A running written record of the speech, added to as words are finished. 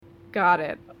Got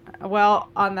it. Well,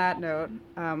 on that note,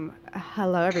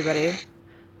 hello everybody.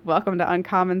 Welcome to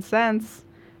Uncommon Sense.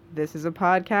 This is a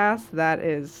podcast that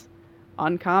is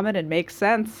uncommon and makes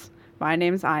sense. My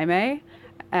name's Aimee,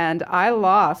 and I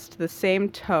lost the same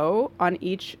toe on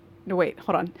each. No, wait,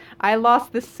 hold on. I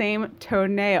lost the same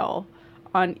toenail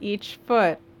on each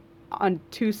foot on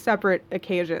two separate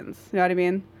occasions. You know what I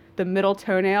mean? The middle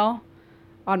toenail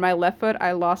on my left foot,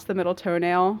 I lost the middle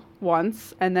toenail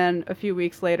once, and then a few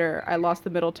weeks later, I lost the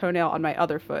middle toenail on my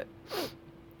other foot.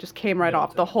 Just came right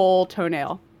off, the whole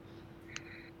toenail.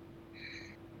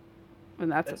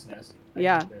 And That's nasty.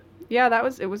 Yeah. Yeah,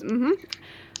 it was,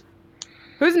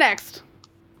 Who's next?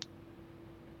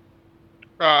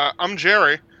 I'm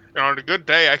Jerry, and on a good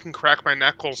day, I can crack my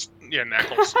knuckles. Yeah, my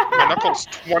knuckles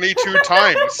 22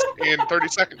 times in 30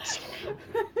 seconds.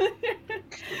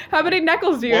 How many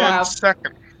knuckles do you have? 1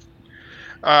 second.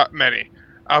 Many.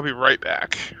 I'll be right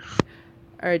back.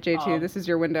 All right, JT, this is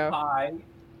your window. Hi,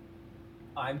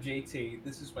 I'm JT.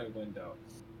 This is my window.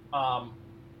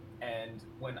 And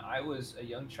when I was a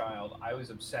young child, I was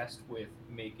obsessed with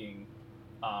making,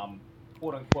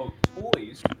 quote-unquote,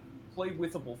 toys,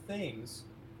 play-withable things,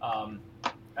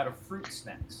 out of fruit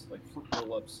snacks, like Fruit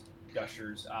Roll-Ups,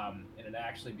 Gushers, and it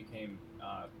actually became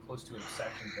close to an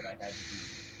obsession that I had to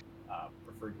be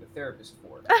referred to a therapist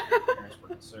for. My parents were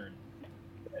concerned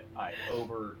that I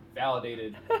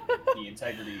over-validated the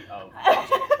integrity of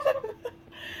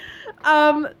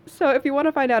So if you want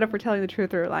to find out if we're telling the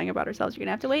truth or lying about ourselves, you're going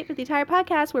to have to wait for the entire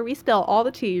podcast where we spill all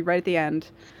the tea right at the end.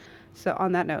 So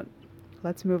on that note,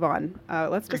 let's move on.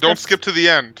 Let's discuss... Don't skip to the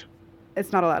end.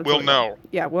 It's not allowed. We'll know.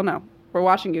 Yeah, we'll know. We're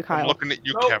watching you, Kyle. I'm looking at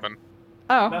you, Nope. Kevin.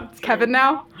 Oh, No, it's Kevin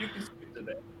now? You can skip to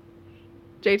that.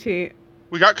 JT.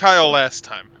 We got Kyle last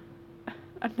time.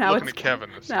 Now Looking it's at Kevin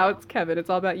this Now time. it's Kevin. It's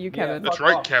all about you, Kevin. That's fuck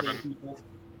right, off, Kevin. people.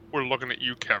 We're looking at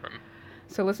you, Kevin.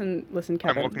 So listen,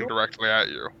 Kevin. I'm looking directly at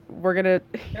you. We're going to...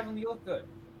 Kevin, you look good.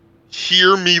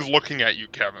 Hear me looking at you,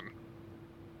 Kevin.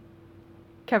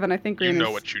 Kevin, I think green You know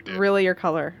is what you did. really your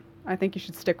color. I think you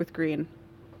should stick with green.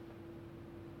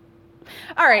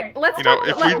 All right, let's You know, talk...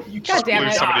 if we God just damn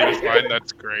lose it. somebody's mind,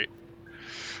 that's great.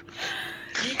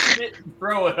 Eat it and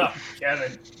throw it up,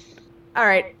 Kevin. All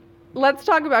right, let's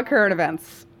talk about current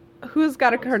events. Who's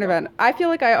got a current event? I feel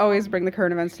like I always bring the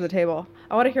current events to the table.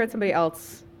 I want to hear what somebody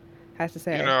else has to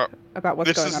say You know, about what's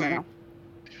this going on right isn't-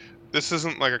 now. This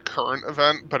isn't like a current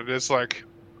event, but it is like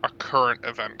a current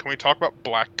event. Can we talk about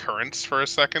blackcurrants for a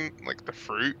second? Like the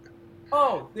fruit?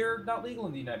 Oh, they're not legal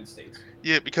in the United States.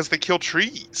 Yeah, because they kill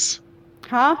trees.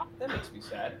 Huh? That makes me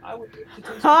sad. I would like to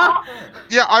taste Huh? blackcurrant.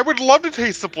 Yeah, I would love to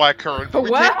taste the blackcurrant, but we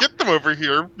What? can't get them over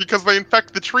here because they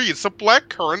infect the trees. So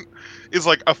blackcurrant is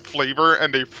like a flavor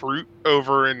and a fruit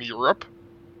over in Europe.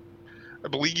 I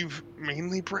believe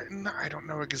mainly Britain. I don't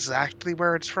know exactly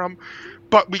where it's from,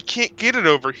 but we can't get it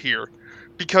over here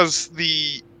because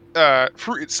the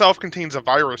fruit itself contains a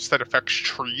virus that affects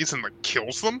trees and like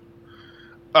kills them.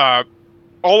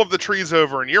 All of the trees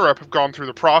over in Europe have gone through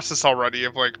the process already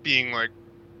of like being like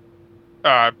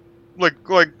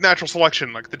natural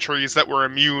selection, like the trees that were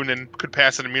immune and could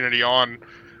pass an immunity on,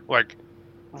 like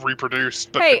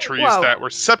reproduced, but Hey, the trees whoa. that were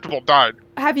susceptible died.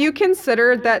 Have you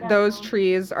considered that those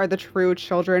trees are the true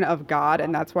children of God,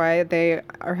 and that's why they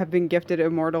have been gifted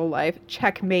immortal life?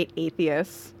 Checkmate,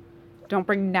 atheists. Don't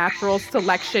bring natural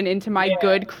selection into my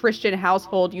good Christian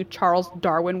household, you Charles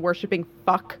Darwin worshipping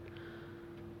fuck.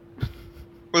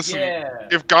 Listen, Yeah.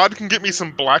 if God can get me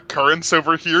some black currants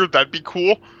over here, that'd be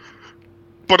cool.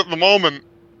 But at the moment,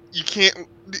 you can't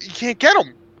get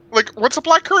them. Like, what's a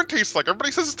black currant taste like?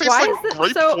 Everybody says it tastes Why like is it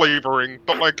grape so- flavoring,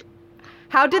 but like,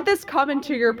 How did this come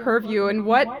into your purview, and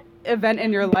what event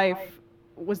in your life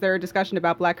was there a discussion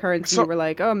about blackcurrants, and So- you were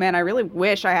like, oh man, I really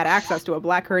wish I had access to a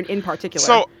blackcurrant in particular?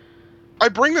 so I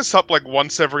bring this up like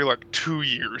once every like 2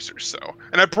 years or so,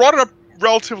 and I brought it up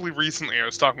relatively recently. I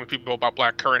was talking with people about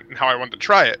blackcurrant and how I wanted to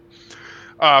try it.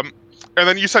 And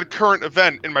then you said current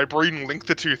event, and my brain linked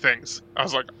the two things. I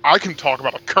was like, I can talk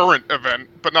about a current event,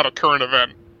 but not a current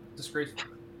event. Disgraceful.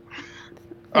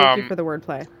 Thank you for the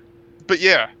wordplay. But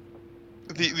yeah,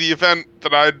 the event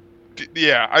that I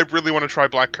really want to try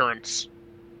blackcurrants.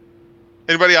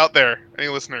 Anybody out there, any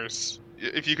listeners,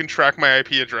 if you can track my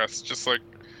IP address, just like,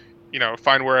 you know,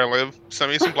 find where I live,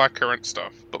 send me some blackcurrant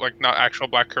stuff, but like not actual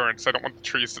blackcurrants. I don't want the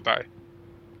trees to die.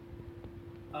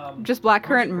 Just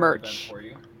blackcurrant here's a merch. event for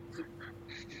you.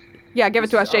 Yeah, give it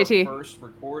to This us, is our JT. first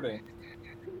recording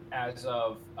as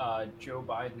of Joe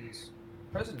Biden's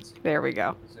presidency. There we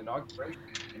go. His inauguration.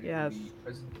 into Yes. The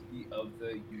presidency of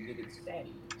the United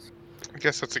States. I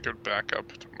guess that's a good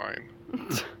backup to mine.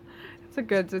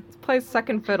 It plays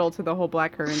second fiddle to the whole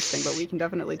Blackcurrants thing, but we can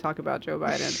definitely talk about Joe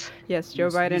Biden. Yes, Joe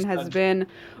Biden has been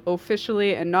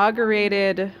officially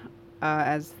inaugurated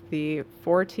as the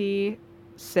 46th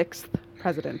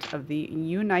president of the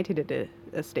United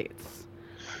States.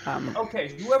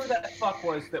 Okay, whoever that fuck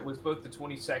was both the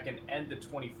 22nd and the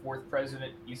 24th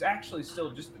president, he's actually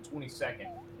still just the 22nd.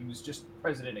 He was just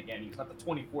president again. He's not the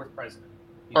 24th president.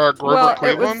 Grover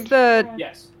Cleveland? It was the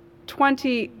yes.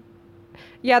 20...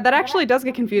 Yeah, that actually does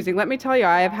get confusing. Let me tell you,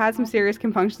 I have had some serious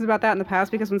compunctions about that in the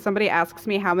past because when somebody asks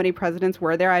me how many presidents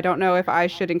were there, I don't know if I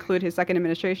should include his second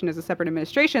administration as a separate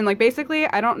administration. Like, basically,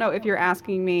 I don't know if you're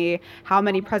asking me how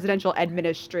many presidential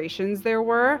administrations there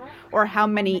were or how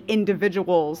many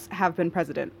individuals have been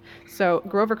president. So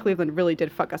Grover Cleveland really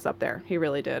did fuck us up there. He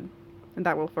really did. And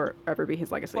that will forever be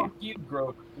his legacy. Fuck you,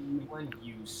 Grover Cleveland,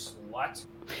 you slut.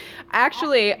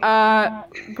 Actually,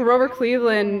 Grover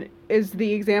Cleveland is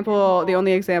the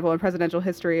only example in presidential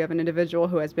history of an individual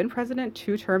who has been president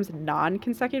 2 terms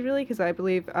non-consecutively, because I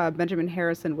believe Benjamin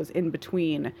Harrison was in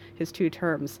between his 2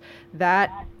 terms.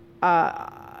 That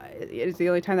is the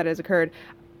only time that has occurred.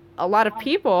 A lot of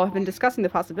people have been discussing the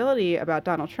possibility about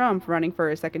Donald Trump running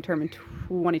for a second term in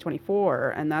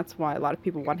 2024, and that's why a lot of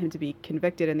people want him to be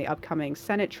convicted in the upcoming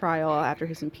Senate trial after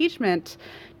his impeachment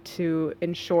to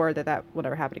ensure that will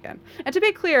never happen again. And to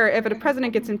be clear, if a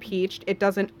president gets impeached, it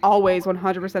doesn't always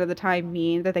 100% of the time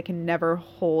mean that they can never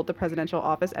hold the presidential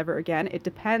office ever again. It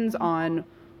depends on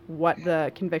what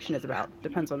the conviction is about.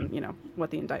 Depends on, what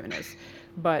the indictment is.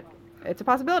 But it's a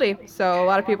possibility. So a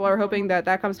lot of people are hoping that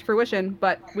comes to fruition,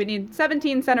 but we need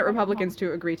 17 Senate Republicans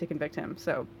to agree to convict him.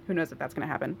 So who knows if that's going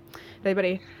to happen.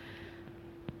 Anybody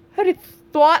have any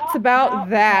thoughts about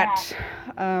that?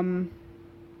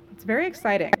 It's very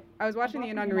exciting. I was watching the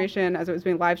inauguration as it was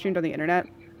being live streamed on the internet.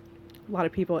 A lot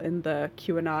of people in the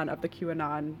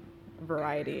QAnon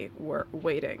variety were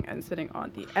waiting and sitting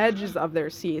on the edges of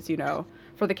their seats,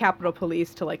 for the Capitol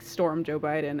Police to storm Joe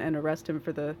Biden and arrest him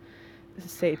for the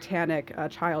satanic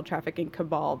child trafficking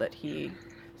cabal that he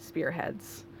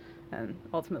spearheads. And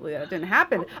ultimately that didn't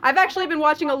happen. I've actually been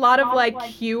watching a lot of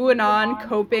QAnon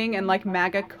coping and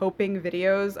MAGA coping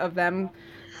videos of them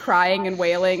crying and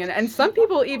wailing, and some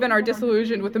people even are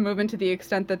disillusioned with the movement to the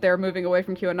extent that they're moving away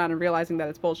from QAnon and realizing that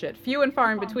it's bullshit. Few and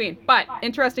far in between, but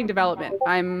interesting development.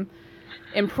 I'm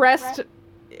impressed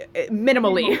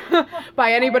minimally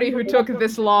by anybody who took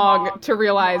this long to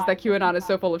realize that QAnon is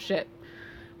so full of shit.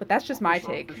 But that's just my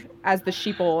take, as the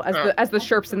sheeple, as the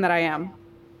sherpson that I am.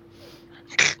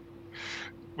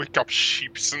 Wake up,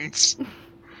 sheepsons.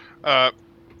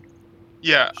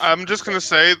 Yeah, I'm just gonna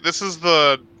say this is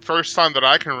the first time that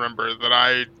I can remember that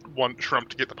I want Trump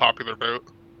to get the popular vote.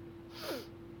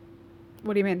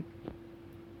 What do you mean?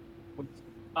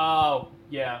 Oh,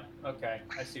 yeah. Okay,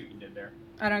 I see what you did there.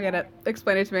 I don't get it.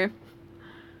 Explain it to me.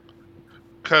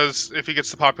 Because if he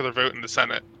gets the popular vote in the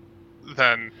Senate,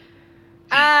 then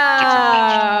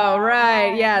oh,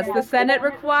 right. Yes, the Senate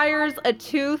requires a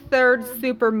 2/3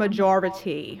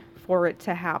 supermajority for it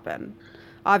to happen.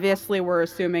 Obviously, we're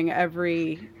assuming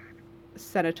every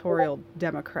senatorial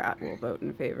Democrat will vote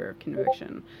in favor of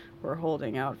conviction. We're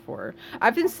holding out for.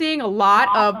 I've been seeing a lot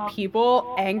of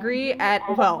people angry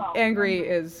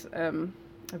is a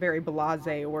very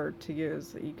blasé word to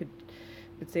use. You could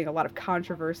been seeing a lot of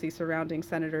controversy surrounding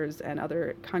senators and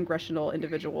other congressional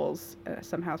individuals,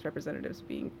 some House representatives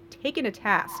being taken to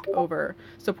task over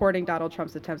supporting Donald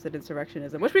Trump's attempts at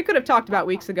insurrectionism, which we could have talked about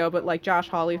weeks ago, but Josh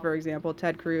Hawley, for example,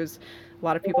 Ted Cruz, a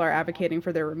lot of people are advocating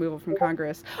for their removal from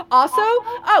Congress. Also,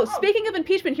 speaking of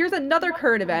impeachment, here's another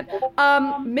current event.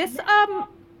 Miss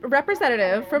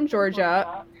Representative from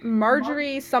Georgia,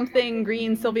 Marjorie something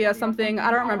Green, Sylvia something,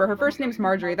 I don't remember. Her first name's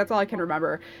Marjorie, that's all I can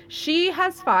remember. She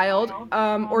has filed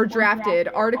or drafted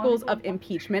articles of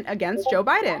impeachment against Joe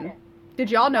Biden.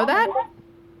 Did y'all know that?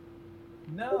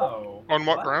 No. On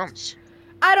what grounds?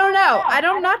 I don't know.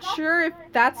 I'm not sure if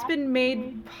that's been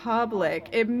made public.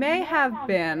 It may have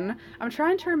been. I'm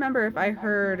trying to remember if I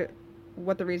heard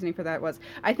what the reasoning for that was.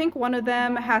 I think one of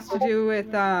them has to do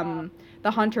with the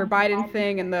Hunter Biden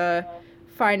thing and the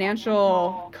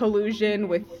financial collusion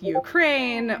with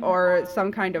Ukraine or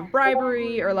some kind of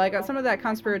bribery or some of that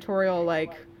conspiratorial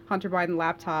Hunter Biden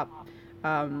laptop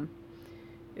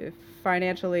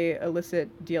financially illicit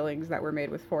dealings that were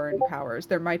made with foreign powers.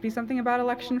 There might be something about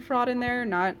election fraud in there,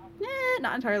 not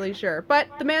entirely sure. But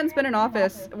the man's been in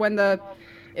office when the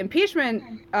impeachment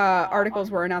articles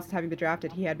were announced as having been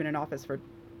drafted. He had been in office for,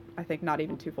 I think, not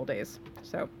even 2 full days.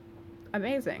 So,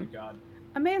 amazing. Oh my God.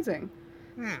 Amazing.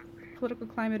 Political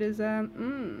climate is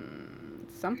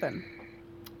something.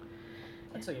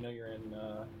 That's how you know you're in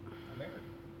America.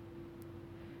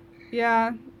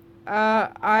 Yeah.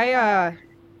 I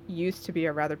used to be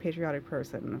a rather patriotic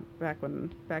person back in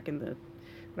the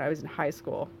when I was in high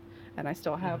school, and I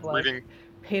still have like Reading.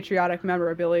 patriotic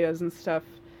memorabilias and stuff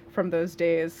from those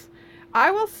days.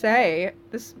 I will say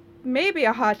this may be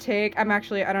a hot take. I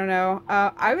don't know.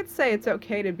 I would say it's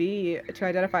okay to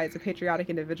identify as a patriotic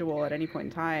individual at any point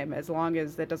in time, as long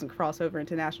as it doesn't cross over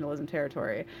into nationalism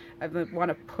territory. I want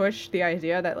to push the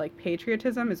idea that like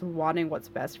patriotism is wanting what's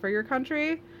best for your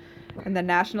country, and then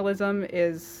nationalism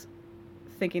is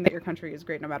thinking that your country is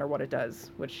great no matter what it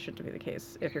does, which shouldn't be the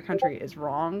case. If your country is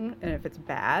wrong and if it's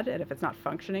bad and if it's not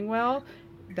functioning well,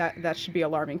 that should be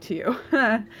alarming to you.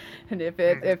 And if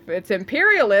it's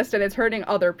imperialist and it's hurting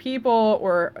other people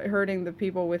or hurting the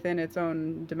people within its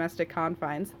own domestic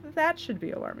confines, that should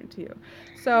be alarming to you.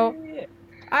 So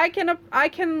I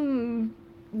can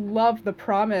love the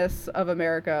promise of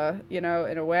America, in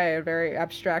a way, very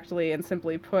abstractly and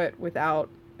simply put,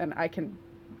 and I can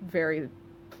very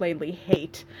plainly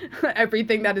hate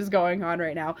everything that is going on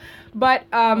right now. But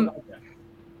on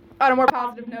a more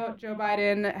positive note, Joe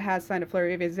Biden has signed a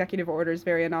flurry of executive orders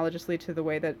very analogously to the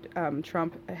way that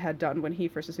Trump had done when he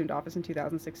first assumed office in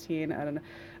 2016. And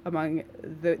among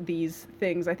these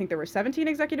things, I think there were 17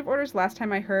 executive orders. Last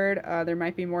time I heard, there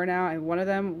might be more now. And one of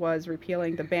them was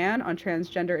repealing the ban on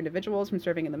transgender individuals from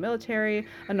serving in the military.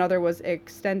 Another was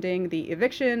extending the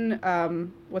eviction.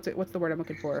 What's the word I'm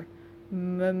looking for?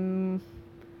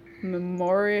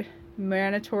 Moratorium.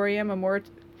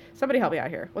 Somebody help me out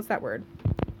here. What's that word?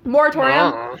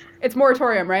 Moratorium. It's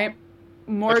moratorium, right?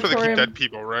 That's for the dead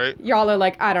people, right? Y'all are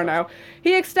like, I don't know.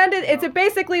 He extended. It's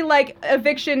basically like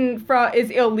eviction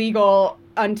is illegal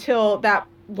until that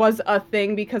was a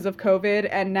thing because of COVID,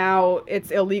 and now it's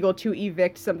illegal to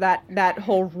evict. So that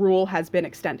whole rule has been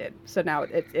extended. So now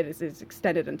it is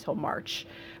extended until March,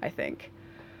 I think.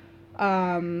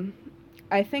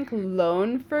 I think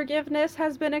loan forgiveness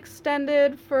has been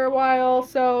extended for a while.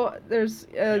 So there's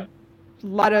a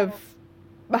lot of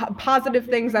positive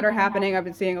things that are happening. I've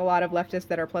been seeing a lot of leftists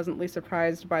that are pleasantly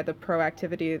surprised by the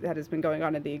proactivity that has been going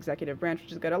on in the executive branch,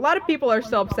 which is good. A lot of people are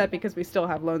still upset because we still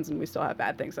have loans and we still have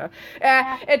bad things. So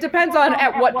it depends on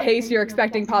at what pace you're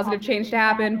expecting positive change to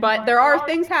happen, but there are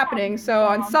things happening. So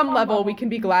on some level, we can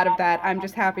be glad of that. I'm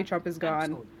just happy Trump is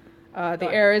gone. The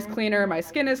air is cleaner, my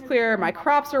skin is clear, my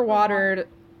crops are watered,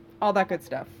 all that good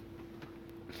stuff.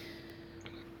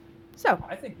 So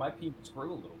I think my penis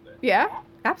grew a little bit. Yeah,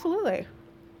 absolutely.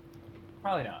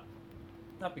 Probably not.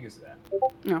 Not because of that.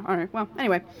 No, all right. Well,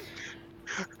 anyway.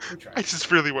 I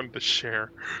just really wanted to share.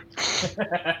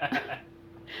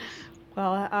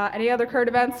 Well, any other current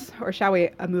events, or shall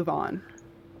we move on?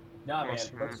 Nah, man.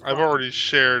 I've already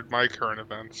shared my current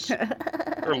events.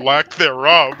 Or lack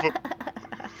thereof.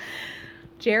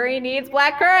 Jerry needs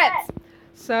blackcurrants.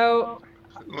 So...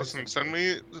 Listen, send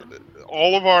me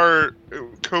all of our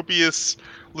copious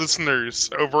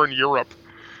listeners over in Europe.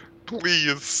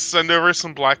 Please send over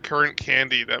some blackcurrant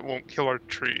candy that won't kill our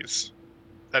trees.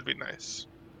 That'd be nice.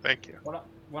 Thank you.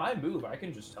 When I move, I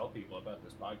can just tell people about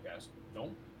this podcast.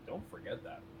 Don't forget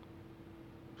that.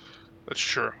 That's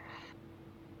true.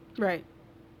 Right.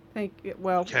 Thank you.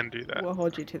 Well, can do that. We'll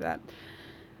hold you to that.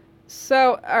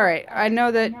 So, all right. I know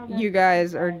that you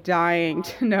guys are dying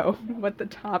to know what the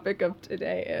topic of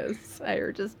today is.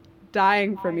 You're just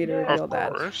dying for me to reveal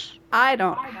that. I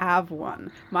don't have one.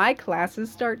 My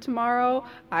classes start tomorrow.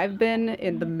 I've been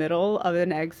in the middle of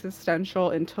an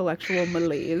existential intellectual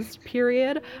malaise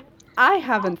period. I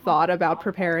haven't thought about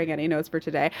preparing any notes for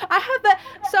today.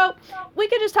 So we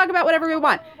could just talk about whatever we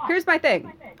want. Here's my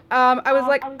thing. I was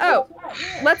like,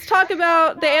 let's talk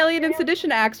about the Alien and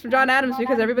Sedition Acts from John Adams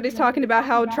because everybody's talking about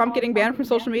how Trump getting banned from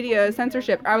social media is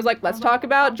censorship. I was like, let's talk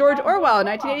about George Orwell in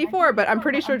 1984, but I'm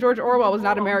pretty sure George Orwell was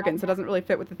not American, so it doesn't really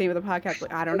fit with the theme of the podcast.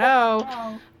 Like, I don't know.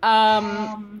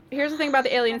 Here's the thing about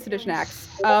the Alien and Sedition Acts.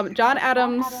 John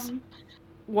Adams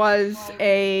was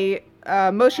a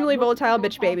emotionally volatile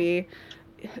bitch baby,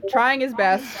 trying his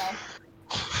best.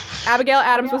 Abigail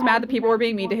Adams was mad that people were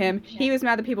being mean to him. He was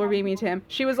mad that people were being mean to him.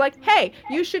 She was like, hey,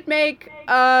 you should make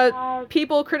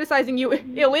people criticizing you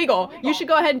illegal. You should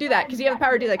go ahead and do that because you have the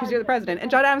power to do that because you're the president. And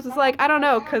John Adams was like, I don't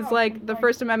know, because like the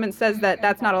First Amendment says that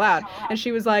that's not allowed. And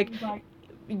she was like,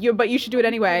 but you should do it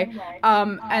anyway.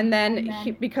 And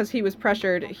then because he was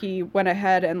pressured, he went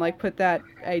ahead and like put that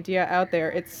idea out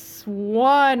there. It's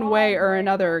one way or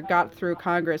another got through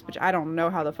Congress, which I don't know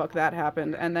how the fuck that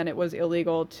happened. And then it was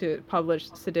illegal to publish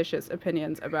seditious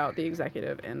opinions about the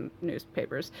executive in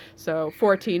newspapers. So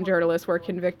 14 journalists were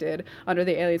convicted under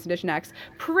the Alien Sedition Acts.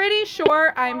 I'm pretty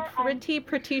sure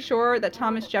that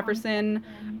Thomas Jefferson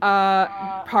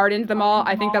pardoned them all.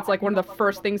 I think that's like one of the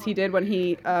first things he did when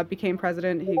he became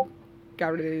president. He got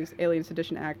rid of these Alien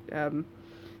Sedition Act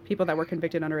people that were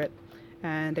convicted under it,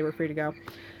 and they were free to go.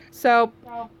 So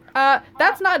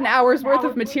that's not an hour's worth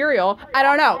of material. I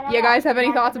don't know. You guys have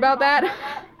any thoughts about that?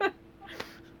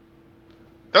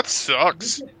 That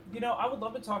sucks. You know, I would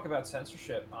love to talk about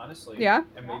censorship, honestly. Yeah.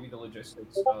 And maybe the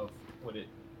logistics of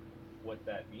what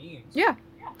that means. Yeah.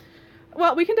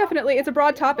 Well, we can definitely. It's a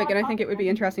broad topic, and I think it would be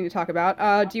interesting to talk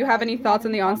about. Do you have any thoughts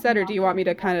on the onset, or do you want me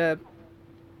to kind of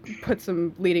put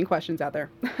some leading questions out there?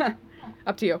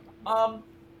 Up to you.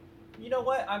 You know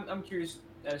what? I'm curious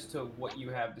as to what you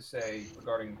have to say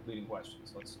regarding leading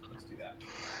questions. Let's do that.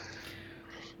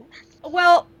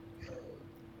 Well,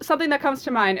 something that comes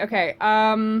to mind. Okay.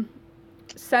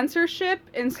 Censorship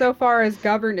insofar as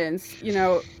governance, you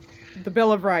know, the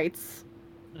Bill of Rights,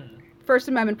 First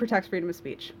Amendment protects freedom of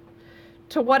speech.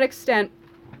 To what extent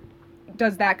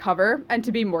does that cover? And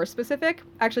to be more specific,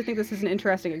 I actually think this is an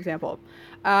interesting example.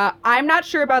 I'm not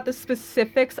sure about the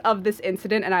specifics of this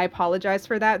incident, and I apologize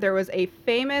for that. There was a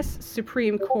famous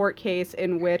Supreme Court case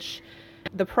in which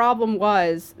the problem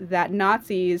was that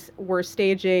Nazis were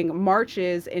staging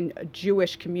marches in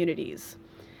Jewish communities.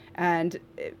 And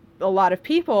a lot of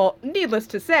people, needless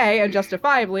to say, and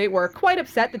justifiably, were quite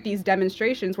upset that these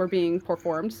demonstrations were being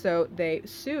performed, so they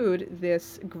sued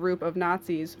this group of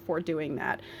Nazis for doing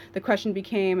that. The question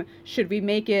became, should we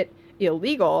make it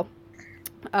illegal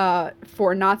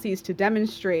for Nazis to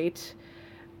demonstrate,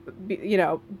 you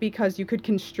know, because you could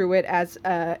construe it as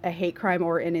a hate crime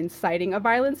or an inciting of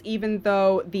violence, even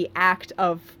though the act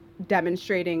of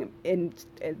demonstrating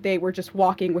they were just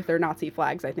walking with their Nazi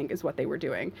flags, I think is what they were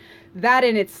doing. That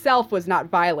in itself was not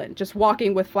violent. Just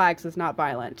walking with flags is not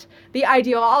violent. The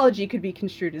ideology could be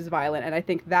construed as violent, and I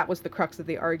think that was the crux of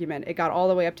the argument. It got all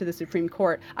the way up to the Supreme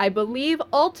Court. I believe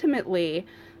ultimately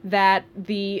that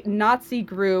the Nazi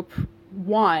group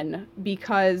won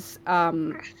because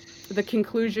the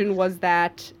conclusion was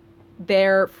that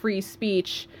their free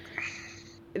speech,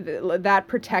 that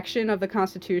protection of the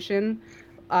Constitution,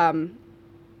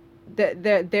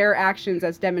 their actions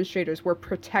as demonstrators were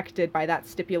protected by that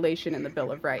stipulation in the Bill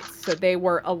of Rights. So they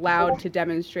were allowed to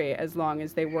demonstrate as long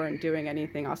as they weren't doing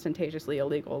anything ostentatiously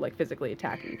illegal, like physically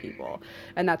attacking people.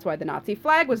 And that's why the Nazi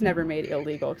flag was never made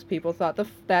illegal, because people thought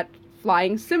that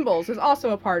flying symbols is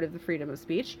also a part of the freedom of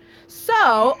speech.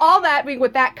 So all that being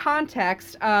with that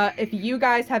context, if you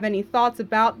guys have any thoughts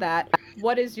about that,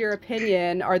 what is your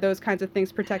opinion? Are those kinds of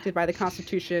things protected by the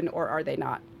Constitution, or are they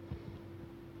not?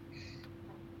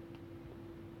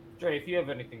 Dre, if you have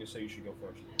anything to say, you should go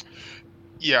first.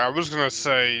 Yeah, I was gonna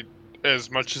say, as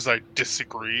much as I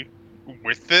disagree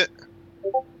with it,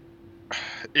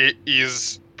 it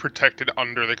is protected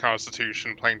under the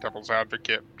Constitution, playing devil's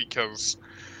advocate, because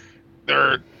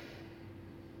they're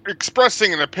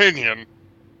expressing an opinion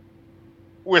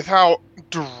without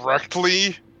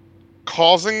directly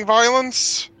causing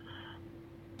violence,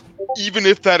 even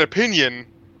if that opinion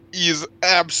is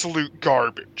absolute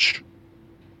garbage.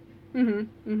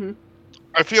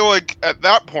 I feel like at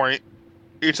that point,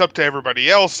 it's up to everybody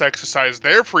else to exercise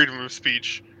their freedom of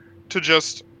speech to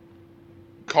just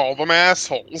call them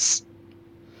assholes.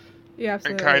 Yeah,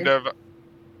 absolutely. And kind of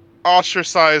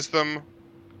ostracize them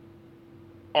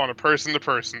on a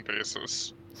person-to-person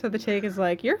basis. So the take is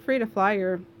like, you're free to fly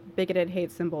your bigoted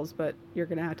hate symbols, but you're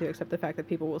going to have to accept the fact that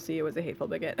people will see you as a hateful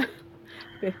bigot.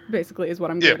 Basically is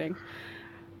what I'm getting.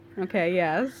 Okay,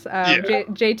 yes.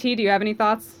 JT, do you have any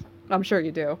thoughts? I'm sure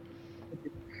you do.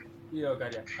 Yeah,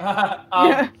 God,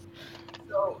 yeah.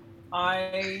 So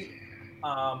I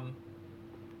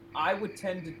would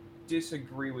tend to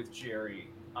disagree with Jerry,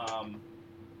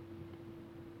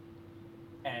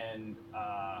 and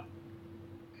the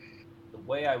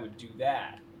way I would do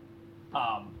that.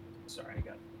 Sorry, I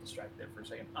got distracted there for a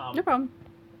second. No problem.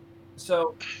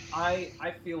 So I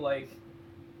feel like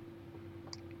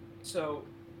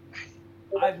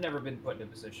I've never been put in a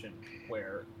position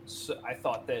where I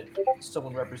thought that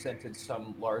someone represented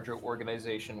some larger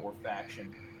organization or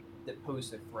faction that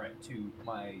posed a threat to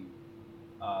my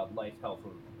life, health,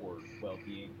 or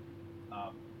well-being.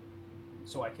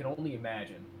 So I can only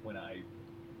imagine when I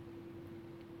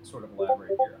sort of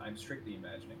elaborate here. I'm strictly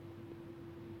imagining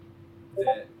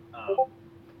that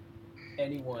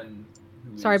anyone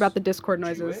who Sorry is about the Discord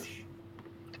noises. Jewish.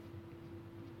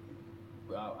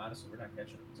 Well, honestly, we're not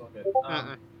catching it. It's all good.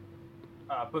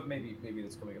 But maybe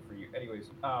that's coming up for you. Anyways,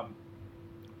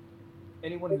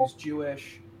 anyone who's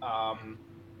Jewish,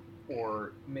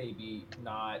 or maybe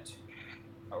not,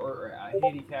 or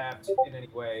handicapped in any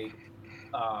way,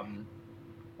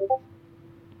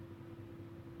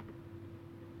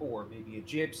 or maybe a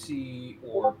gypsy,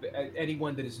 or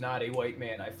anyone that is not a white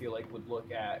man, I feel like would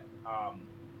look at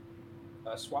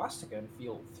a swastika and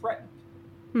feel threatened,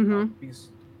 because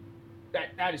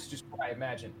that is just what I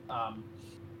imagine.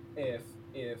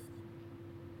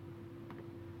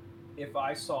 If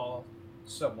I saw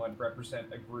someone represent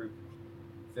a group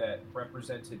that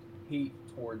represented hate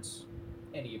towards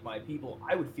any of my people,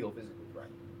 I would feel physically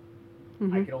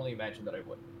threatened. I can only imagine that I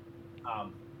would.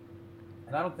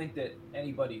 And I don't think that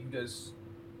anybody who does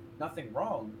nothing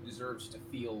wrong deserves to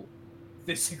feel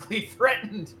physically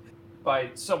threatened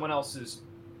by someone else's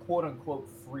quote-unquote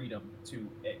freedom to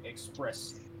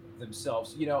express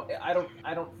themselves. You know, I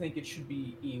don't think it should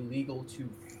be illegal to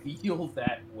feel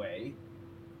that way,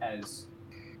 as,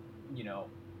 you know,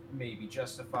 maybe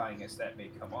justifying as that may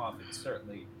come off. It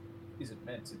certainly isn't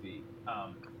meant to be.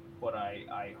 But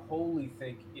I wholly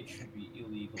think it should be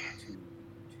illegal to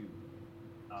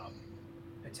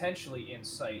potentially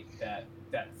incite that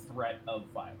threat of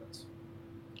violence.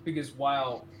 Because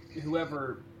while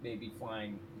whoever may be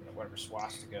flying, you know, whatever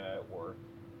swastika or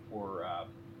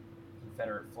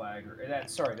Confederate flag, or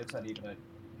that's not even a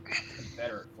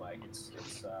Confederate flag. It's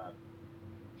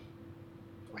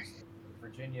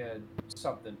Virginia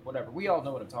something, whatever. We all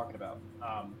know what I'm talking about.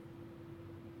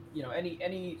 You know,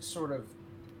 any sort of.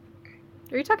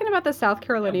 Are you talking about the South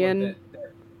Carolinian,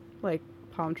 like,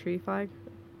 palm tree flag?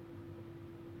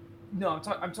 No,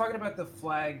 I'm talking about the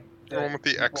flag. The one with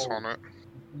the X on it.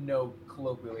 Know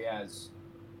colloquially as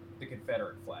the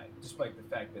Confederate flag, despite the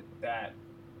fact that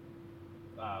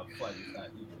flag was not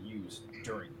even used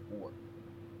during the war.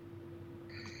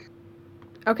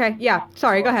 Okay, yeah.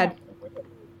 Sorry, go ahead.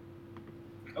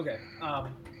 Okay.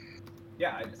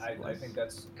 Yeah, I think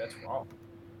that's wrong.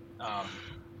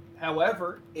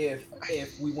 However,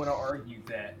 if we want to argue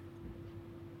that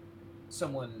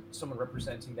someone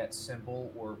representing that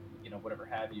symbol, or, you know, whatever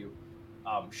have you,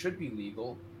 should be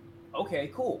legal, okay,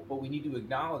 cool. But we need to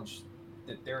acknowledge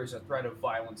that there is a threat of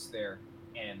violence there,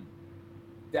 and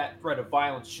that threat of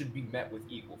violence should be met with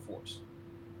equal force.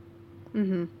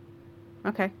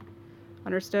 Okay.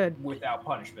 Understood. Without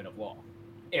punishment of law.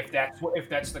 If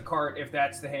that's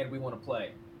the hand we want to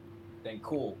play, then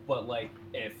cool. But like,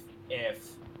 if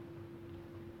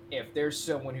there's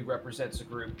someone who represents a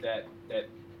group that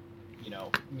you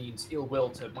know means ill will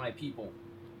to my people,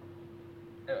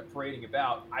 parading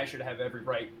about, I should have every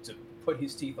right to put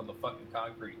his teeth on the fucking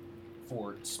concrete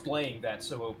for displaying that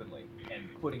so openly and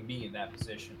putting me in that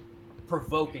position,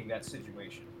 provoking that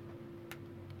situation.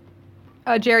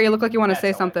 Jerry, you look like you want to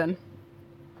say something.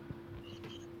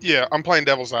 Yeah, I'm playing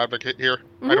devil's advocate here.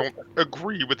 I don't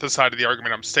agree with the side of the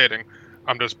argument I'm stating.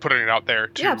 I'm just putting it out there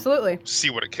to absolutely see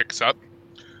what it kicks up.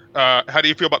 How do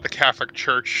you feel about the Catholic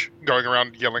Church going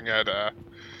around yelling at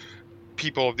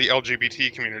people of the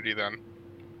LGBT community then?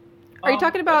 Are you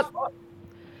talking about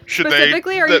should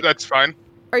specifically? That's fine.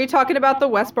 Are you talking about the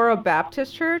Westboro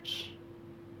Baptist Church?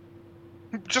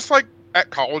 Just like at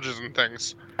colleges and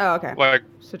things. Oh, okay. Like,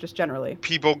 so just generally.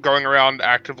 People going around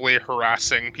actively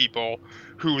harassing people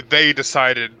who they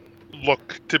decided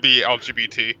look to be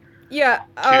LGBT. Yeah,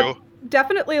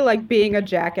 definitely, like, being a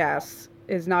jackass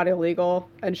is not illegal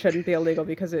and shouldn't be illegal,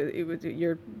 because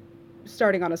you're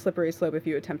starting on a slippery slope if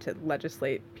you attempt to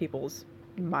legislate people's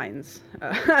minds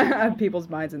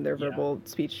and their verbal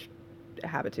speech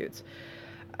habitudes.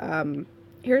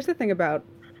 Here's the thing about,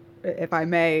 if I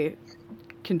may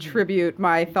contribute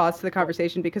my thoughts to the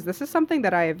conversation, because this is something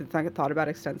that I have thought about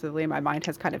extensively. My mind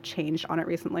has kind of changed on it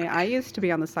recently. I used to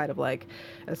be on the side of, like,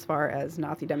 as far as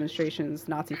Nazi demonstrations,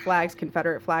 Nazi flags,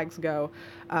 Confederate flags go,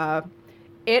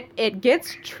 it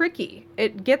gets tricky.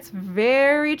 It gets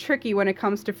very tricky when it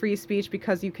comes to free speech,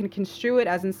 because you can construe it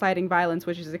as inciting violence,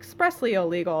 which is expressly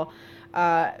illegal.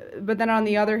 But then on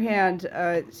the other hand,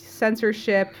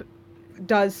 censorship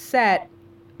does set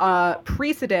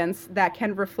precedents that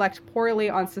can reflect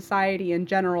poorly on society in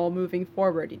general moving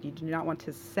forward. You do not want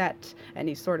to set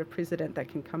any sort of precedent that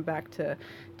can come back to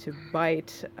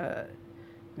bite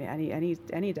any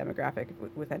demographic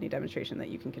with any demonstration that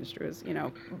you can construe as, you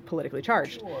know, politically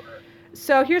charged. Sure.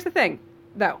 So here's the thing,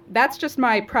 though. That's just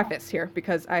my preface here,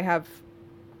 because I have,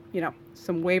 you know,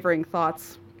 some wavering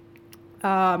thoughts.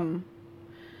 When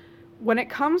it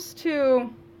comes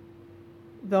to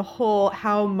the whole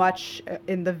how much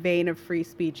in the vein of free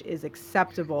speech is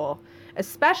acceptable.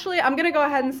 Especially, I'm going to go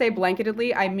ahead and say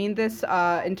blanketedly, I mean this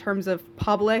in terms of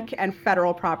public and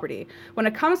federal property. When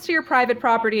it comes to your private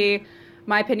property,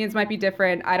 my opinions might be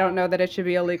different. I don't know that it should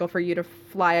be illegal for you to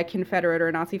fly a Confederate or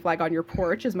a Nazi flag on your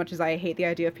porch, as much as I hate the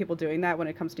idea of people doing that when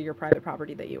it comes to your private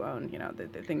property that you own. You know, the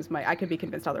things might, I could be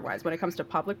convinced otherwise. When it comes to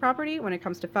public property, when it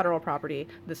comes to federal property,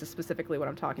 this is specifically what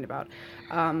I'm talking about.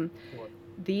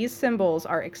 These symbols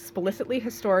are explicitly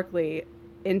historically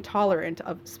intolerant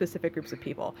of specific groups of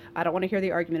people. I don't want to hear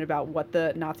the argument about what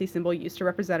the Nazi symbol used to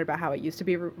represent, about how it used to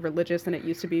be religious and it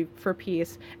used to be for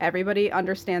peace. Everybody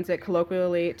understands it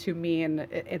colloquially to mean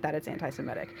that it's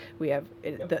anti-Semitic. We have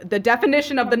the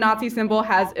definition of the Nazi symbol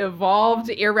has evolved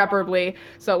irreparably.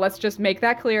 So let's just make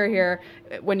that clear here.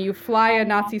 When you fly a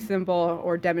Nazi symbol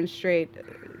or demonstrate,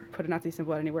 put a Nazi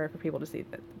symbol anywhere for people to see,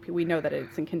 that we know that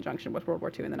it's in conjunction with World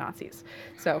War II and the Nazis.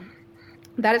 So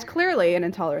that is clearly an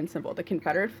intolerant symbol. The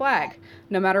Confederate flag,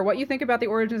 no matter what you think about the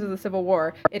origins of the Civil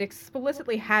War, it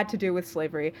explicitly had to do with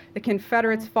slavery. The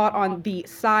Confederates fought on the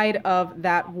side of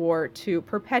that war to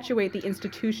perpetuate the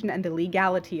institution and the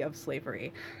legality of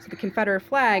slavery. So the Confederate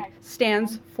flag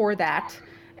stands for that.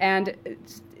 And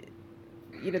it's,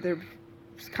 you know, there's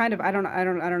kind of, I don't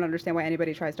understand why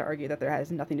anybody tries to argue that there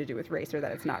has nothing to do with race or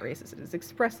that it's not racist. It is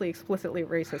explicitly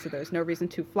racist, so there's no reason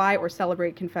to fly or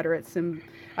celebrate Confederate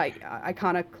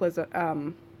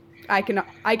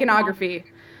iconography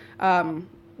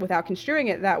without construing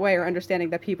it that way or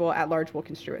understanding that people at large will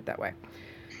construe it that way.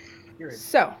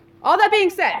 So, all that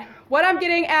being said, what I'm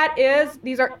getting at is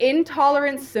these are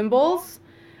intolerant symbols,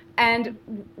 and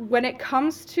when it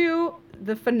comes to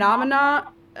the phenomena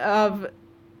of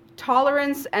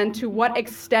tolerance and to what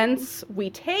extents we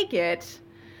take it,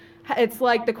 it's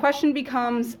like the question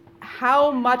becomes, how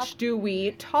much do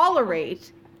we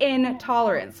tolerate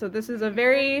intolerance? So this is a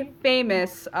very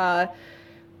famous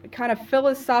kind of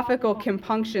philosophical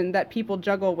compunction that people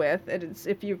juggle with. It's,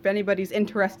 if anybody's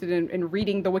interested in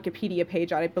reading the Wikipedia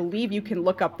page on it, I believe you can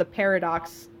look up the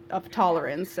paradox of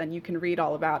tolerance and you can read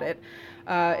all about it.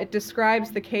 It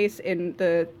describes the case in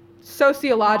the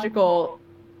sociological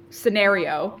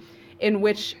scenario in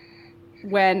which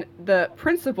when the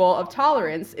principle of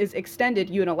tolerance is extended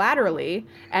unilaterally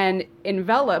and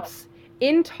envelops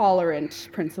intolerant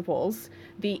principles,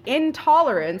 the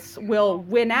intolerance will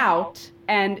win out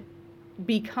and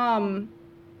become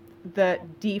the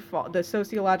default, the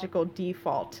sociological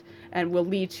default, and will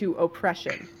lead to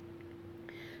oppression.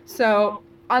 So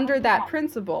under that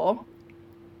principle,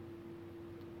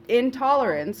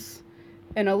 intolerance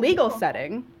in a legal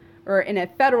setting or in a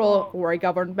federal or a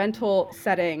governmental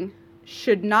setting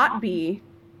should not be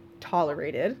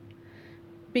tolerated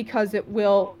because it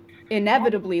will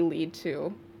inevitably lead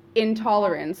to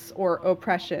intolerance or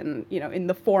oppression, you know, in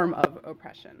the form of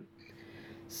oppression.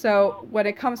 So when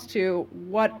it comes to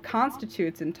what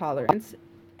constitutes intolerance,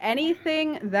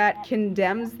 anything that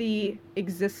condemns the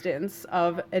existence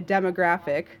of a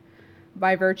demographic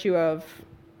by virtue of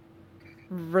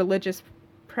religious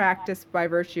practice, by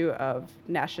virtue of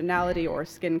nationality or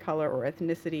skin color or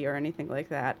ethnicity or anything like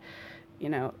that, you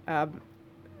know,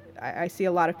 I see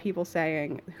a lot of people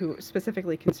saying, who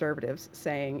specifically conservatives,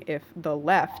 saying if the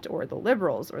left or the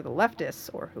liberals or the leftists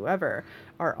or whoever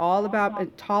are all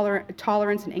about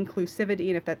tolerance and inclusivity,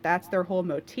 and if that's their whole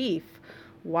motif,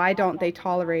 why don't they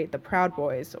tolerate the Proud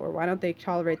Boys, or why don't they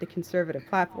tolerate the conservative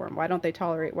platform? Why don't they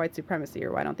tolerate white supremacy,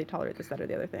 or why don't they tolerate this, that, or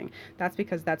the other thing? That's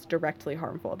because that's directly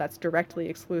harmful. That's directly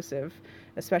exclusive,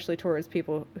 especially towards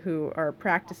people who are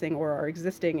practicing or are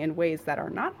existing in ways that are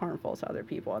not harmful to other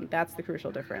people. And that's the crucial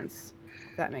difference,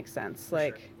 if that makes sense.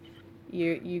 Like,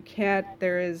 you can't,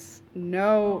 there is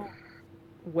no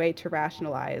way to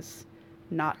rationalize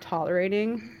not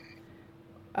tolerating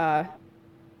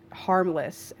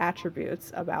harmless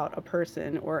attributes about a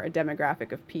person or a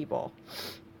demographic of people.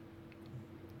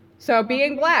 So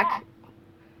being black,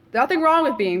 nothing wrong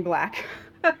with being black.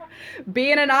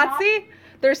 Being a Nazi,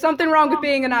 there's something wrong with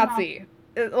being a Nazi.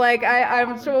 Like, I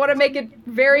want to make it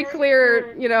very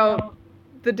clear, you know,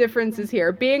 the differences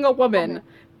here. Being a woman,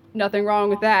 nothing wrong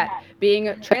with that. Being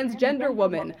a transgender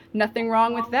woman, nothing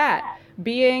wrong with that.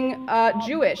 Being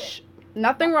Jewish,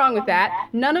 nothing wrong with that.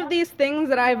 None of these things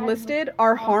that I've listed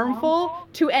are harmful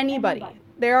to anybody.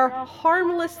 They are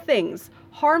harmless things,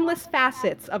 harmless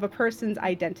facets of a person's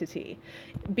identity.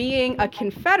 Being a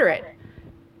Confederate,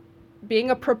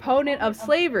 being a proponent of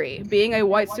slavery, being a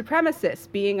white supremacist,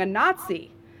 being a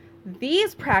Nazi,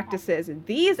 these practices,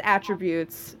 these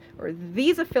attributes, or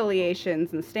these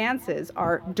affiliations and stances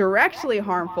are directly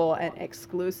harmful and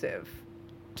exclusive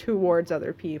towards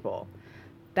other people.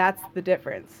 That's the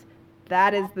difference.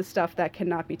 that is the stuff that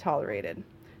cannot be tolerated.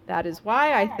 That is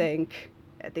why I think,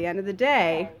 at the end of the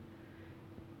day,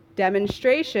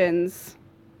 demonstrations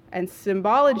and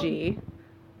symbology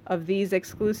of these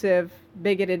exclusive,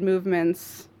 bigoted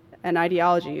movements and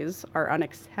ideologies are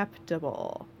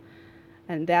unacceptable.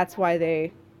 And that's why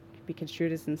they can be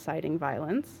construed as inciting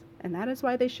violence, and that is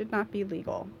why they should not be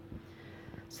legal.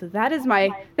 So that is my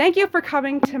thank you for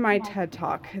coming to my TED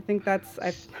Talk. I think that's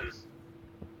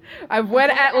I've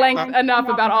went at length enough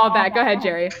about all that. Go ahead,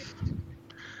 Jerry.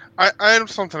 I have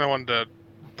something I wanted to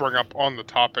bring up on the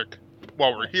topic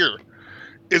while we're here.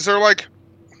 Is there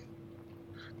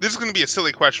this is going to be a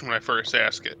silly question when I first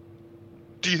ask it.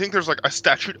 Do you think there's a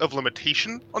statute of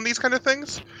limitation on these kind of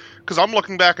things? Because I'm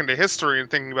looking back into history and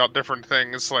thinking about different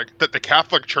things that the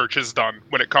Catholic Church has done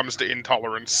when it comes to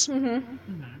intolerance in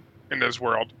this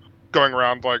world, going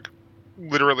around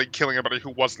literally killing anybody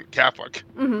who wasn't Catholic,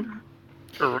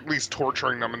 or at least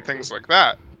torturing them and things like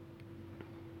that.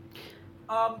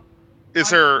 Is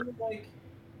there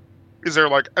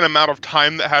an amount of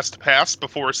time that has to pass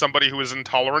before somebody who is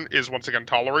intolerant is once again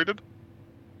tolerated?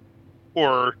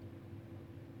 Or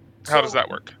how does that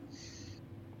work?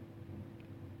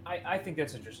 I think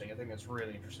that's interesting. I think that's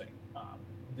really interesting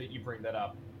that you bring that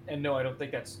up. And no, I don't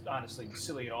think that's honestly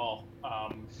silly at all.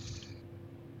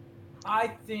 I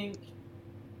think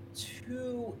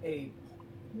to a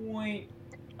point,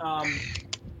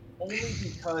 only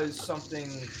because something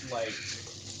like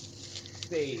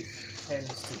faith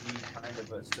tends to be kind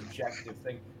of a subjective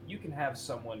thing. You can have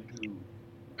someone who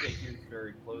adheres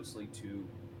very closely to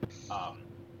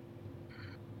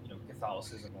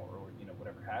Catholicism or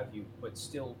whatever have you, but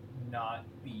still not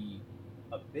be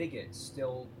a bigot,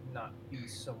 still not be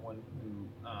someone who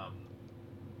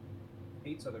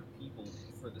hates other people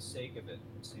for the sake of it,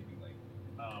 seemingly.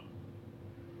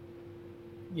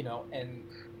 And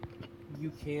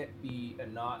you can't be a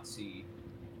Nazi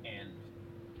and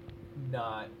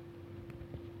not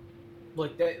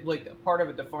that. Part of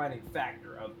a defining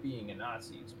factor of being a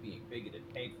Nazi is being bigoted,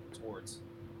 hateful towards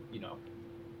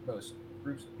most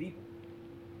groups of people.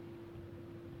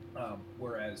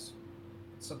 Whereas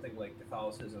something like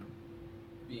Catholicism,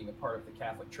 being a part of the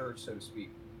Catholic Church, so to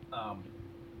speak, I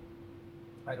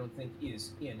don't think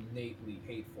is innately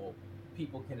hateful.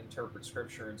 People can interpret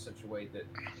Scripture in such a way that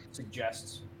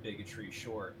suggests bigotry,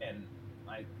 sure, and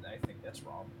I think that's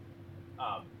wrong.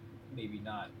 Maybe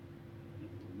not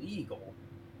legal,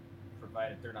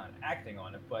 provided they're not acting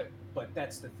on it, but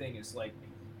that's the thing, is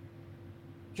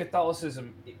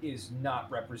Catholicism is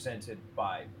not represented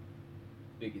by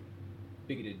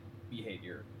bigoted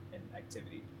behavior and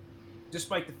activity,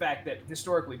 despite the fact that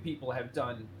historically people have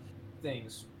done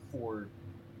things for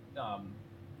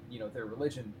their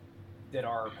religion that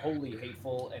are wholly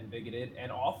hateful and bigoted and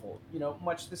awful,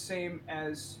 much the same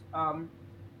as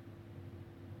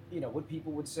what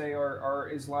people would say are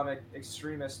Islamic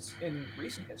extremists in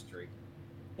recent history.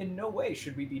 In no way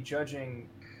should we be judging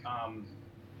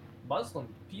Muslim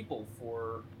people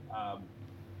for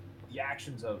the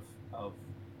actions of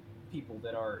people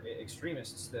that are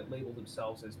extremists that label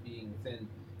themselves as being within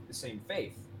the same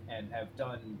faith and have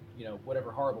done,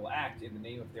 whatever horrible act in the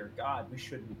name of their God. We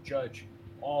shouldn't judge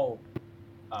all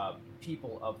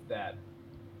people of that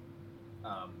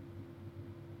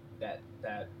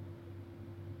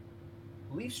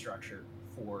belief structure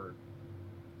for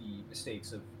the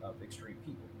mistakes of extreme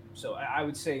people. So I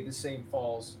would say the same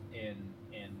falls in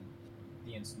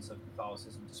the instance of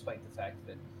Catholicism, despite the fact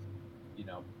that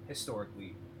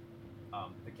historically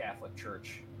the Catholic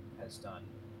Church has done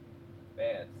a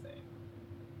bad thing.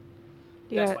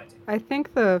 Yeah, I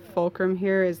think the fulcrum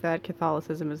here is that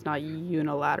Catholicism is not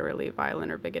unilaterally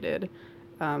violent or bigoted.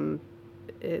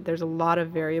 There's a lot of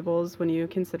variables when you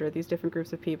consider these different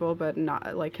groups of people, but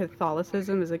not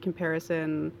Catholicism is a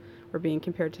comparison or being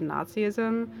compared to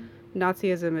Nazism.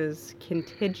 Nazism is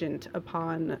contingent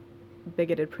upon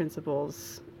bigoted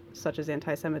principles such as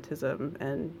anti-Semitism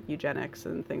and eugenics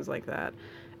and things like that.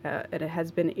 And it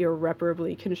has been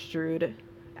irreparably construed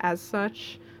as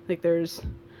such. There's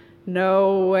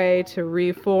no way to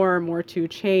reform or to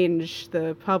change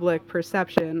the public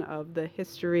perception of the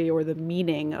history or the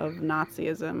meaning of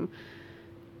Nazism.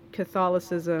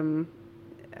 Catholicism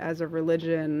as a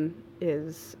religion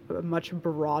is much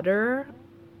broader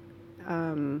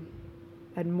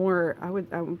and more,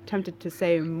 I'm tempted to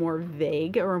say more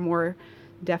vague or more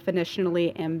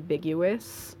definitionally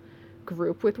ambiguous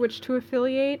group with which to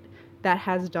affiliate that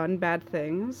has done bad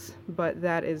things, but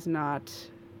that is not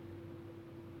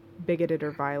bigoted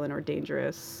or violent or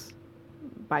dangerous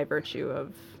by virtue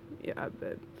of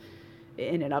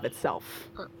in and of itself,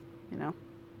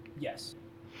 Yes.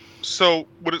 So,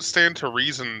 would it stand to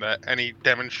reason that any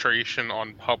demonstration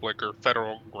on public or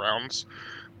federal grounds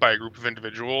by a group of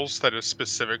individuals that is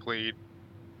specifically,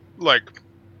 like,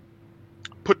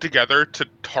 put together to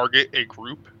target a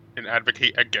group and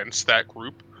advocate against that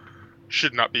group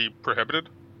should not be prohibited?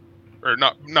 Or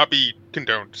not be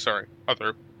condoned, sorry.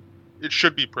 It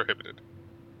should be prohibited.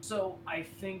 So I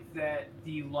think that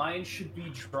the line should be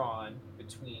drawn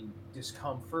between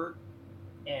discomfort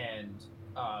and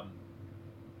um,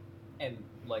 and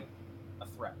like a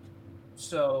threat.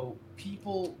 So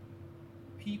people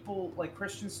like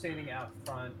Christians standing out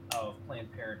front of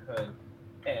Planned Parenthood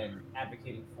and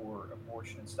advocating for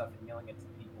abortion and stuff and yelling at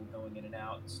the people going in and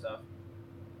out and stuff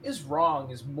is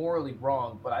wrong, is morally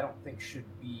wrong, but I don't think should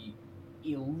be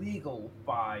illegal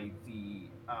by the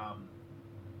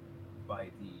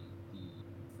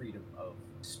freedom of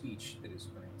speech that is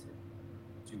granted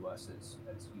to us as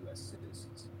U.S.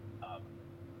 citizens.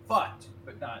 But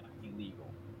not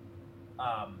illegal.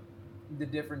 The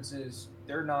difference is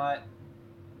they're not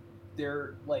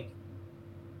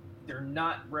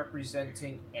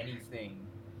representing anything.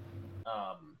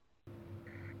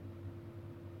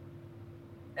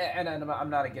 And I'm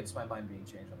not against my mind being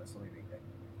changed on this living thing,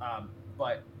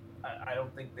 but I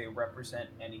don't think they represent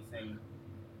anything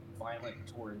violent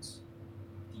towards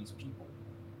these people.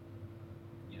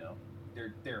 You know,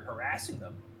 they're harassing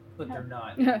them, but they're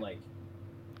not like,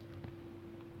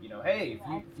 hey,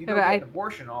 if you don't get an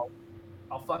abortion, I'll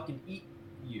fucking eat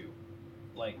you.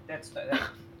 Like that doesn't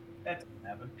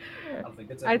happen. I don't think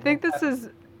that's. I think this is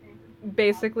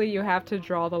basically you have to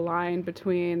draw the line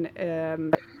between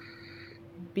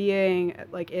being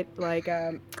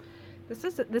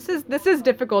this is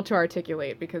difficult to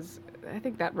articulate because I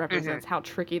think that represents how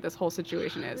tricky this whole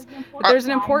situation is. But there's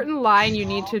an important line you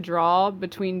need to draw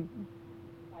between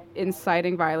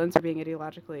inciting violence or being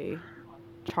ideologically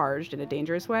charged in a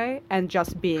dangerous way and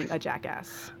just being a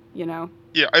jackass, you know?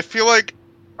 Yeah, I feel like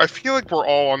we're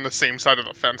all on the same side of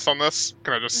the fence on this,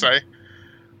 can I just say?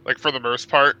 Like, for the most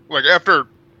part. Like, after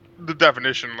the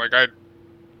definition, like, I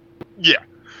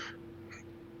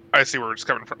see where it's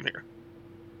coming from here.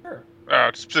 Sure.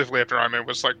 Specifically after Aimee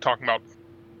was, like, talking about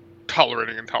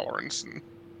tolerating intolerance and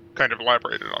kind of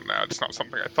elaborated on that. It's not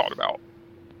something I thought about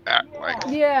at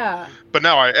length. Yeah. But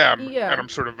now I am, and I'm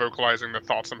sort of vocalizing the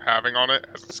thoughts I'm having on it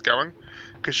as it's going.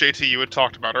 Because, JT, you had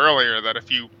talked about earlier that if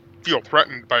you feel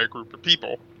threatened by a group of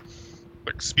people,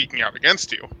 like, speaking out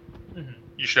against you,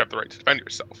 you should have the right to defend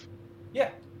yourself.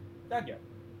 Yeah. Yeah.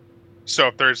 So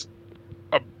if there's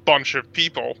a bunch of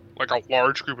people, like a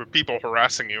large group of people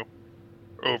harassing you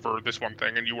over this one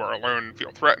thing and you are alone and feel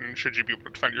threatened, should you be able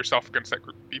to defend yourself against that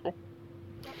group of people?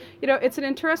 You know, it's an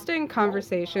interesting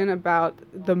conversation about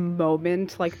the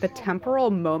moment, like the temporal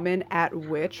moment at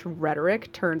which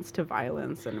rhetoric turns to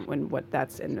violence and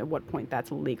at what point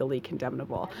that's legally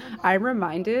condemnable. I'm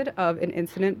reminded of an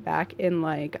incident back in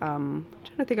I'm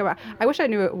trying to think about, I wish I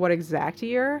knew what exact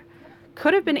year.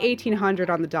 Could have been 1800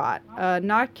 on the dot.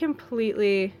 Not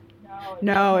completely.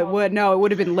 No, it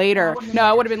would have been later.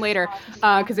 No, it would have been later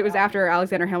because it was after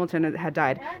Alexander Hamilton had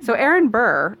died. So Aaron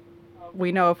Burr,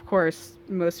 we know, of course,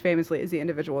 most famously is the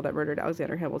individual that murdered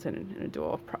Alexander Hamilton in a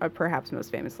duel, perhaps most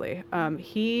famously.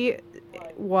 He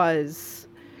was,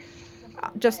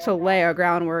 just to lay a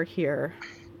groundwork here,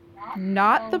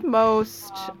 not the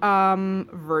most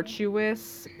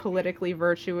politically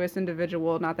virtuous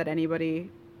individual, not that anybody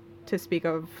to speak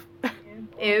of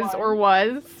is or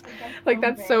was. Like,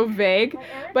 that's so vague.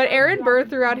 But Aaron Burr,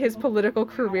 throughout his political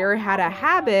career, had a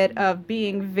habit of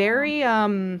being very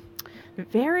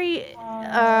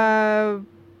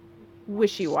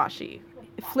wishy-washy,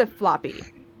 flip-floppy.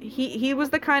 He was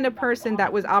the kind of person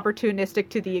that was opportunistic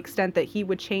to the extent that he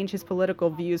would change his political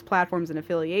views, platforms, and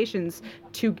affiliations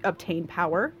to obtain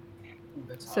power.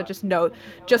 So just know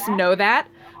that.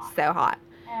 So hot.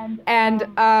 And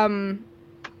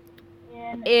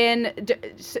in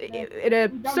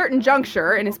a certain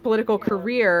juncture in his political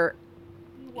career,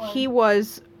 he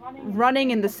was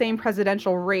running in the same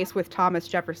presidential race with Thomas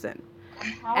Jefferson.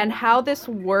 And how this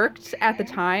worked at the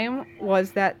time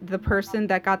was that the person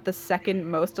that got the second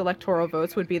most electoral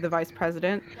votes would be the vice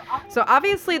president. So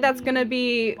obviously that's going to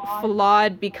be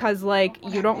flawed because, like,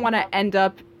 you don't want to end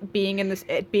up being in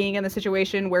the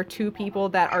situation where two people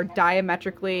that are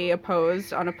diametrically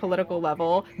opposed on a political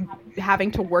level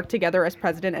having to work together as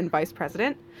president and vice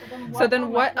president. So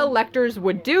then what electors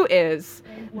would do is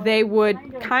they would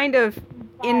kind of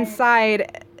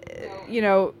inside,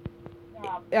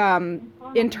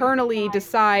 internally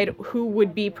decide who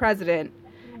would be president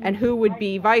and who would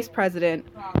be vice president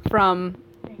from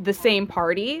the same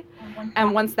party.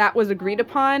 And once that was agreed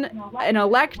upon, an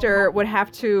elector would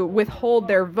have to withhold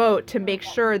their vote to make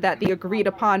sure that the agreed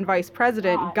upon vice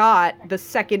president got the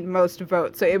second most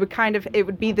votes. So it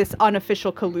would be this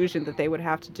unofficial collusion that they would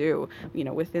have to do,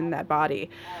 within that body.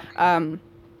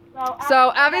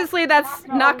 So obviously that's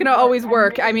not going to always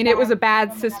work. I mean, it was a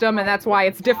bad system, and that's why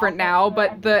it's different now.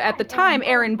 But at the time,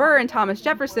 Aaron Burr and Thomas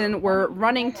Jefferson were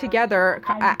running together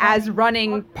as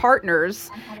running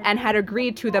partners and had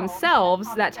agreed to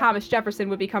themselves that Thomas Jefferson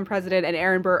would become president and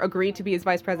Aaron Burr agreed to be his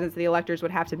vice president, so the electors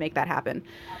would have to make that happen.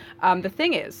 The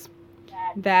thing is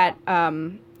that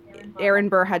Aaron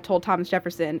Burr had told Thomas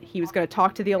Jefferson he was going to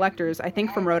talk to the electors, I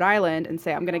think from Rhode Island, and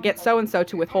say, I'm going to get so-and-so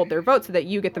to withhold their vote so that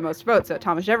you get the most votes. So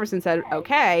Thomas Jefferson said,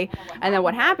 okay. And then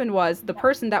what happened was the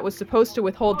person that was supposed to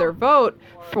withhold their vote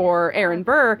for Aaron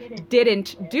Burr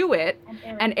didn't do it.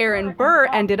 And Aaron Burr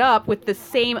ended up with the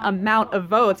same amount of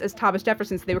votes as Thomas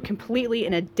Jefferson. So they were completely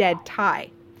in a dead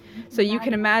tie. So you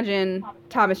can imagine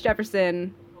Thomas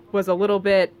Jefferson was a little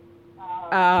bit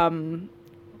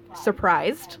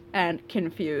surprised and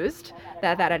confused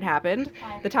that had happened.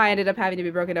 The tie ended up having to be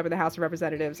broken up in the House of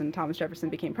Representatives, and Thomas Jefferson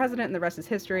became president, and the rest is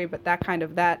history. But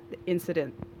that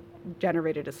incident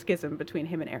generated a schism between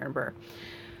him and Aaron Burr.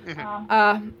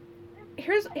 Mm-hmm.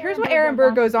 Here's what Aaron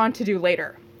Burr goes on to do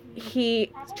later.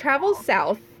 He travels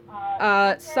south,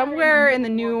 somewhere in the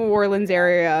New Orleans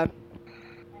area,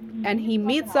 and he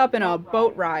meets up in a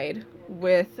boat ride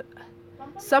with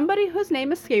somebody whose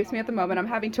name escapes me at the moment. I'm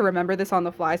having to remember this on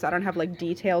the fly, so I don't have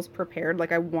details prepared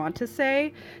like I want to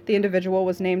say. The individual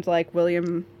was named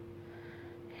William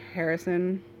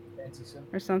Harrison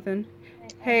or something.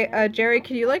 Hey, Jerry,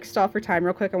 can you stall for time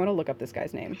real quick? I want to look up this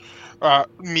guy's name.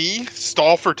 Me?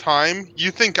 Stall for time?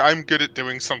 You think I'm good at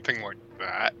doing something like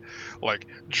that? Like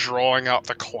drawing out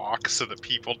the clock so that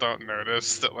people don't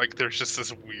notice that there's just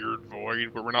this weird void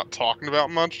where we're not talking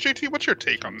about much. JT, what's your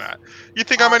take on that? You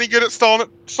think I'm any good at stalling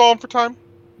for time?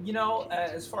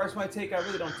 As far as my take, I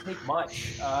really don't take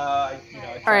much. All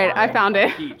right, I found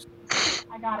it.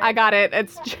 I got it.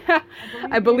 It's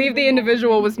I believe the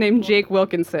individual was named Jake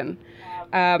Wilkinson.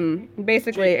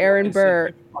 Basically, Aaron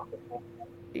Burr.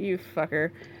 You fucker.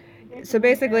 So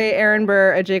basically, Aaron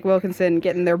Burr and Jake Wilkinson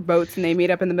get in their boats and they meet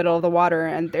up in the middle of the water,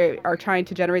 and they are trying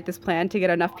to generate this plan to get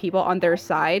enough people on their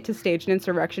side to stage an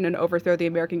insurrection and overthrow the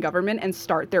American government and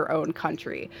start their own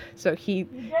country. So he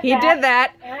did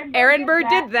that. Aaron Burr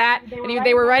did that, and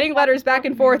they were writing letters back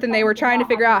and forth, and they were trying to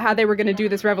figure out how they were going to do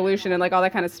this revolution and all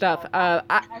that kind of stuff.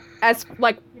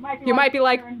 You might be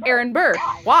like, Aaron Burr,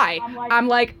 why? I'm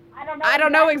like, I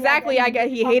don't know exactly.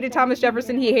 He hated Thomas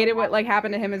Jefferson. He hated what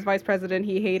happened to him as vice president.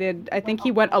 I think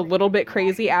he went a little bit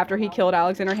crazy after he killed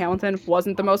Alexander Hamilton.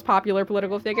 Wasn't the most popular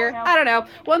political figure. I don't know.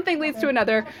 One thing leads to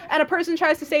another, and a person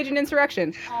tries to stage an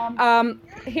insurrection.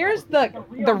 Here's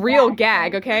the real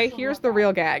gag, okay? Here's the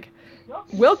real gag.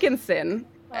 Wilkinson,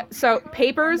 so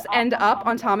papers end up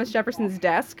on Thomas Jefferson's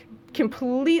desk,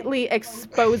 completely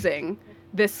exposing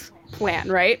this plan,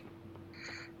 right?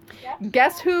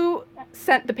 Guess who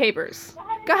sent the papers?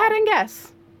 Go ahead and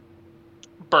guess.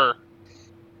 Burr.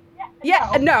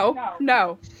 Yeah, no.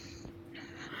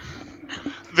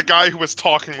 The guy who was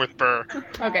talking with Burr.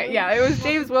 Okay, yeah, it was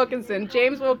James Wilkinson.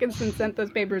 James Wilkinson sent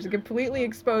those papers and completely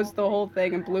exposed the whole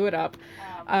thing and blew it up.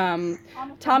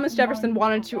 Thomas Jefferson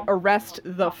wanted to arrest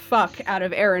the fuck out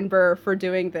of Aaron Burr for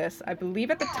doing this. I believe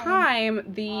at the time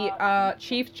the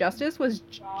Chief Justice was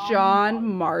John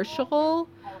Marshall.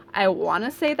 I want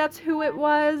to say that's who it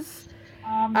was.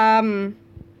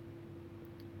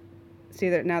 See,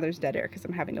 now there's dead air because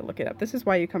I'm having to look it up. This is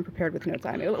why you come prepared with notes.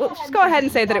 Let's just go ahead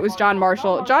and say that it was John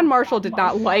Marshall. John Marshall did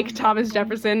not like Thomas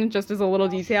Jefferson, just as a little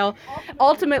detail.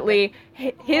 Ultimately,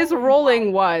 his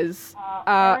ruling was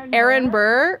Aaron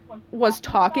Burr was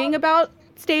talking about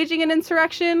staging an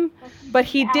insurrection, but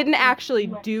he didn't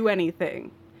actually do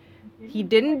anything. He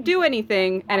didn't do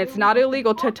anything, and it's not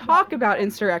illegal to talk about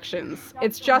insurrections.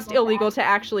 It's just illegal to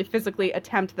actually physically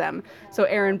attempt them. So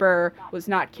Aaron Burr was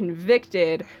not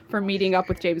convicted for meeting up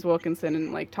with James Wilkinson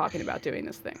and talking about doing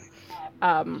this thing.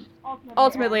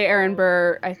 Ultimately, Aaron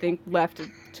Burr, I think, went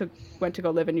to go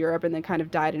live in Europe and then kind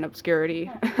of died in obscurity.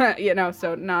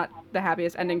 So not the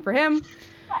happiest ending for him.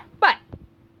 But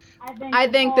I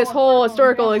think this whole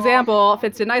historical example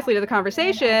fits in nicely to the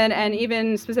conversation, and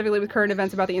even specifically with current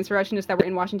events about the insurrectionists that were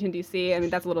in Washington, D.C. I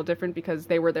mean, that's a little different because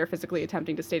they were there physically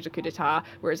attempting to stage a coup d'etat,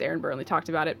 whereas Aaron Burr only talked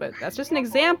about it. But that's just an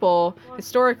example,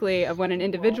 historically, of when an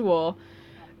individual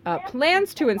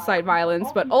plans to incite violence,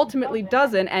 but ultimately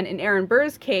doesn't, and in Aaron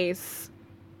Burr's case,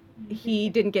 he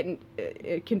didn't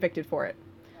get convicted for it.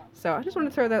 So I just want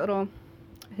to throw that I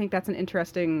think that's an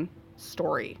interesting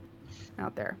story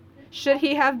out there. Should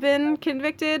he have been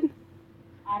convicted?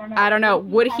 I don't know.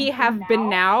 Would he have been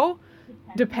now?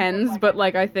 Depends, but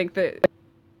like I think that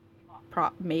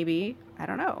maybe. I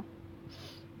don't know.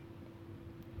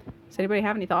 Does anybody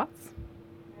have any thoughts?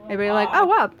 Anybody like, oh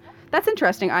wow, that's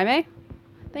interesting, Aimee.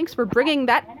 Thanks for bringing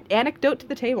that anecdote to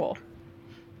the table.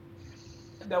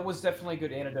 That was definitely a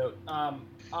good antidote. I'm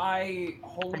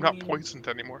not poisoned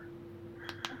anymore.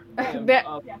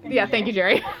 Yeah, thank you,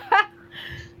 Jerry.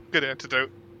 Good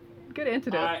antidote. Good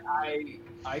antidote.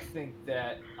 I think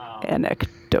that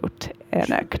Anecdote.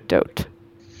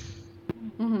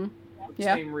 Mm-hmm.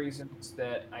 Yeah. Same reasons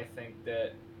that I think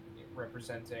that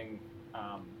representing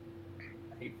a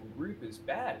hateful group is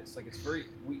bad. It's like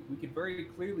we can very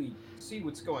clearly see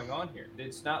what's going on here.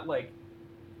 It's not like,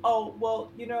 oh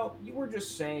well, you know, you were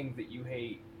just saying that you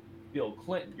hate Bill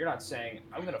Clinton. You're not saying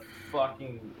I'm gonna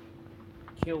fucking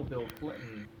kill Bill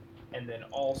Clinton and then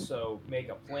also make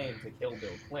a plan to kill Bill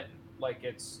Clinton. Like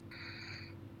it's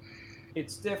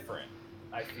different,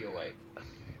 I feel like.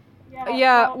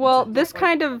 Yeah, well, this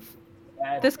kind of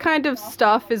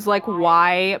stuff is like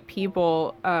why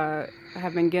people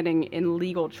have been getting in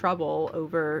legal trouble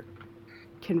over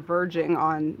converging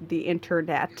on the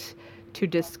internet to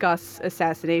discuss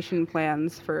assassination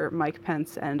plans for Mike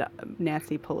Pence and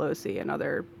Nancy Pelosi and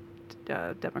other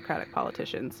Democratic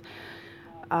politicians.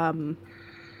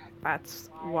 That's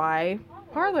why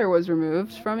Parler was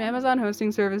removed from Amazon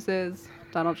hosting services,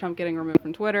 Donald Trump getting removed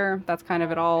from Twitter. That's kind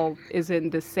of it all is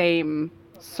in the same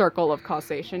circle of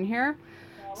causation here.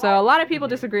 So a lot of people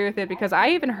disagree with it because I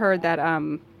even heard that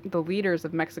the leaders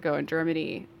of Mexico and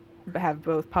Germany have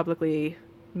both publicly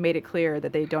made it clear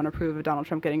that they don't approve of Donald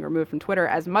Trump getting removed from Twitter.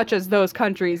 As much as those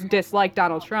countries dislike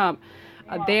Donald Trump,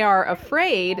 they are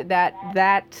afraid that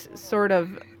that sort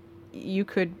of, you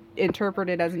could interpret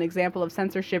it as an example of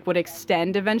censorship, would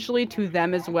extend eventually to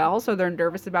them as well. So they're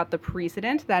nervous about the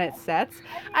precedent that it sets.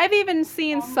 I've even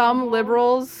seen some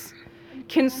liberals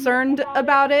concerned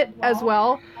about it as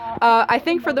well. I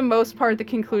think for the most part, the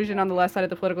conclusion on the left side of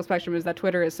the political spectrum is that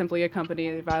Twitter is simply a company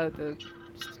that violates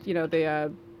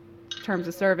the terms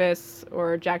of service,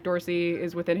 or Jack Dorsey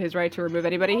is within his right to remove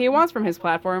anybody he wants from his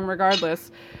platform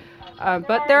regardless.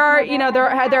 But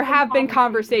there have been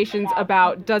conversations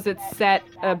about, does it set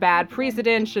a bad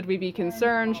precedent? Should we be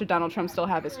concerned? Should Donald Trump still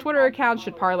have his Twitter account?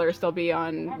 Should Parler still be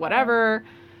on whatever?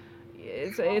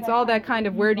 It's all that kind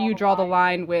of, where do you draw the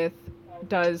line with,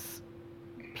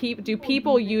 do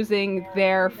people using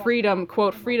their freedom,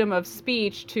 quote, freedom of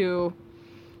speech to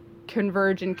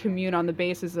converge and commune on the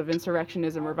basis of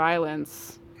insurrectionism or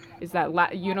violence, is that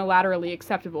unilaterally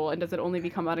acceptable? And does it only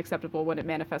become unacceptable when it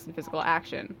manifests in physical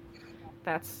action?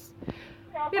 That's,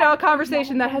 a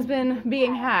conversation that has been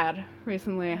being had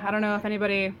recently. I don't know if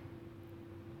anybody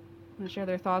want to share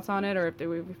their thoughts on it, or if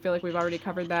we feel like we've already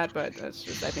covered that, but it's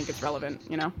just, I think it's relevant,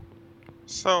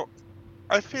 So,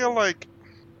 I feel like,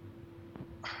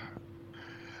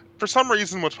 for some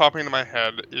reason, what's popping into my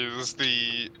head is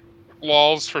the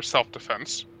laws for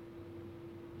self-defense.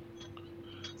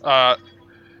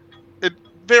 It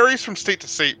varies from state to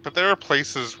state, but there are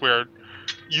places where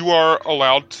you are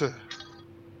allowed to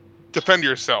defend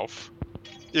yourself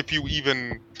if you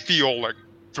even feel like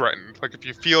threatened. Like if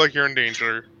you feel like you're in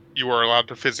danger, you are allowed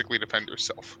to physically defend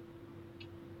yourself.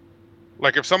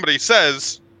 Like if somebody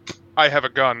says, I have a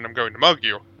gun and I'm going to mug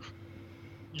you,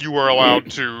 you are allowed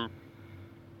to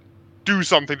do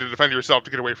something to defend yourself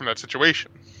to get away from that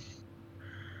situation.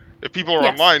 If people are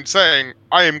online saying,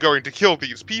 I am going to kill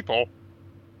these people,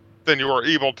 then you are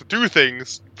able to do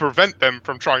things to prevent them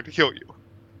from trying to kill you.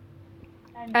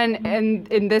 And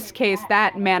in this case,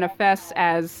 that manifests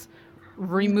as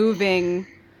removing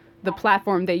the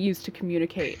platform they use to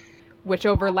communicate, which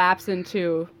overlaps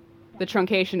into the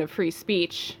truncation of free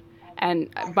speech. And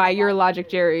by your logic,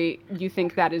 Jerry, you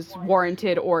think that is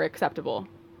warranted or acceptable?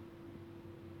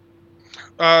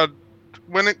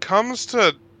 When it comes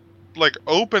to,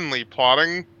 openly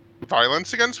plotting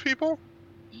violence against people,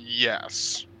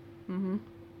 yes. Mm-hmm.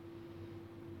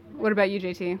 What about you,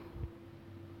 JT?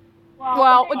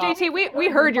 Well, JT, we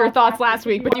heard your thoughts last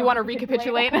week, but do you want to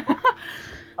recapitulate?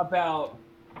 About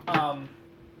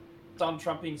Donald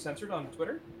Trump being censored on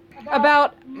Twitter?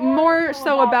 More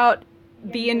so about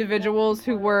the individuals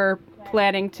who were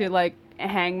planning to,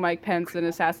 hang Mike Pence and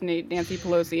assassinate Nancy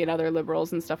Pelosi and other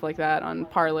liberals and stuff like that on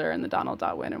Parler and the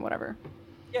Donald.win and whatever.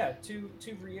 Yeah, to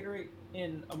reiterate,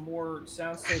 in a more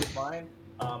sound state of mind,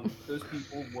 those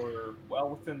people were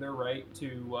well within their right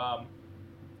to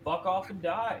fuck off and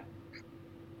die.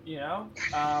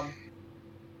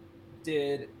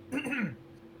 Did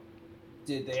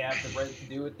they have the right to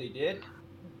do what they did?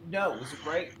 No. Was it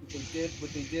right that they did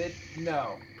what they did?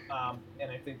 No.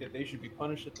 and I think that they should be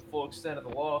punished at the full extent of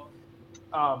the law.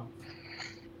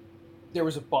 There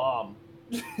was a bomb.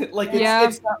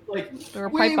 It's not like there were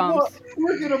pipe bombs.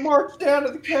 We're gonna march down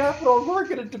to the Capitol. We're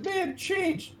gonna demand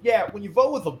change. Yeah, when you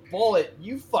vote with a bullet,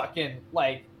 you fucking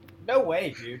no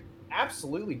way, dude.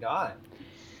 Absolutely not.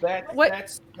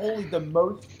 That's only the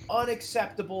most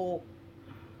unacceptable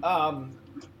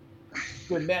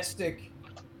domestic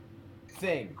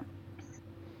thing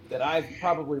that I've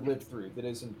probably lived through. That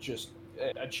isn't just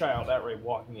a child outright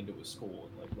walking into a school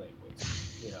and laying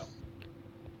waste.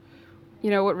 You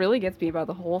know, what really gets me about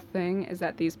the whole thing is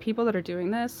that these people that are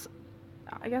doing this,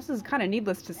 I guess this is kind of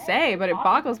needless to say, but it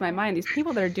boggles my mind. These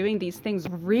people that are doing these things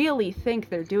really think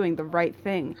they're doing the right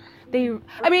thing.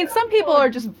 Some people are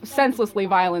just senselessly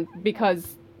violent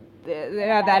because they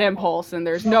have that impulse and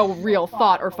there's no real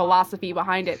thought or philosophy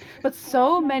behind it. But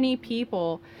so many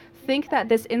people think that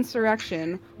this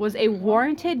insurrection was a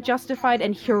warranted, justified,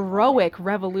 and heroic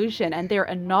revolution, and they're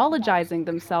analogizing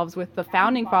themselves with the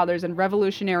founding fathers and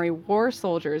Revolutionary War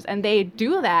soldiers, and they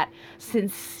do that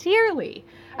sincerely.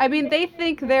 I mean, they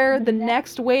think they're the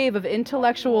next wave of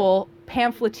intellectual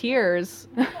pamphleteers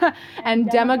and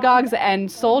demagogues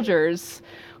and soldiers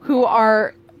who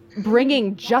are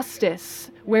bringing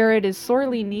justice where it is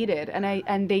sorely needed,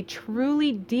 and they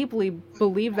truly, deeply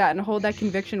believe that and hold that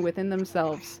conviction within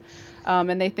themselves.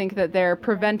 And they think that they're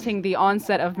preventing the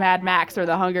onset of Mad Max or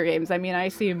the Hunger Games. I mean, I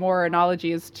see more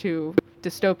analogies to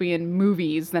dystopian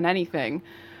movies than anything.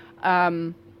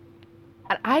 And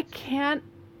I can't...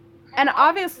 And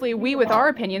obviously, we, with our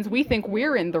opinions, we think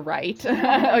we're in the right.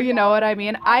 You know what I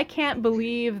mean? I can't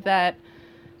believe that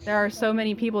there are so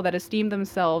many people that esteem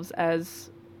themselves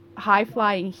as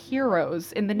high-flying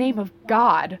heroes in the name of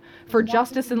God for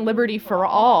justice and liberty for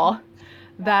all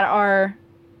that are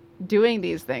doing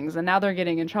these things, and now they're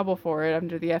getting in trouble for it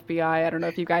under the FBI. I don't know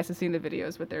if you guys have seen the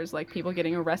videos, but there's people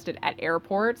getting arrested at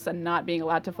airports and not being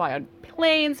allowed to fly on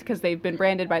planes because they've been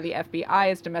branded by the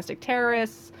FBI as domestic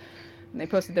terrorists, and they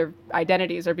posted their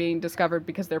identities are being discovered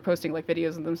because they're posting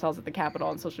videos of themselves at the Capitol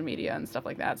on social media and stuff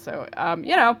like that. So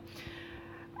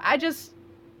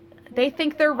they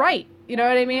think they're right, you know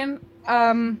what I mean?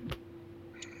 And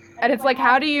it's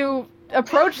how do you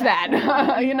approach that?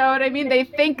 You know what I mean? They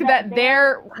think that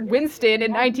they're Winston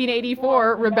in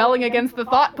 1984 rebelling against the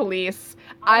thought police.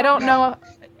 I don't know.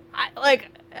 I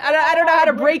don't know how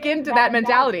to break into that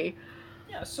mentality.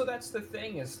 Yeah, so that's the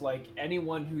thing is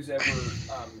anyone who's ever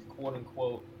quote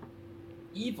unquote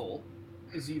evil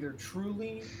is either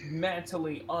truly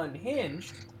mentally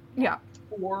unhinged, yeah,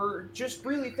 or just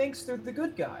really thinks they're the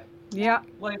good guy. Yeah.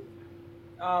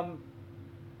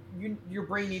 Your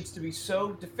brain needs to be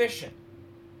so deficient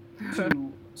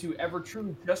to ever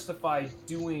truly justify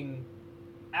doing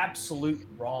absolute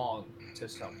wrong to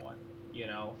someone,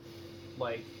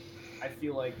 I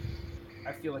feel like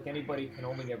anybody can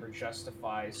only ever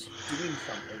justify doing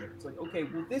something. It's okay,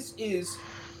 well, this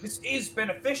is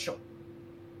beneficial.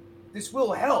 This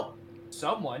will help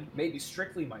someone, maybe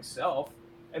strictly myself,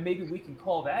 and maybe we can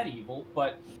call that evil,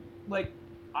 but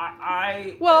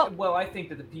I think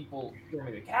that the people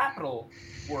storming the Capitol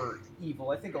were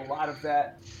evil. I think a lot of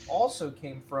that also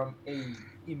came from a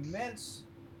immense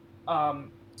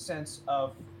sense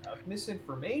of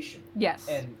misinformation. Yes.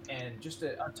 And just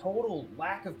a total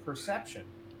lack of perception.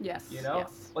 Yes.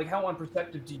 Yes. How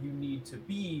unperceptive do you need to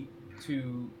be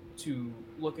to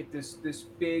look at this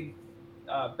big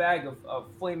bag of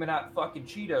flaming hot fucking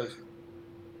Cheetos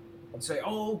and say,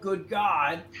 oh, good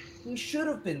God, he should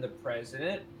have been the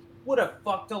president. What a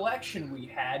fucked election we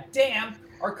had. Damn,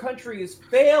 our country has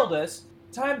failed us.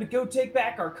 Time to go take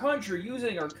back our country,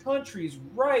 using our country's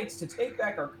rights to take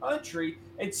back our country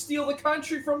and steal the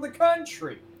country from the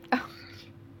country. Oh.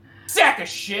 Sack of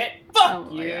shit.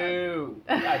 Fuck you.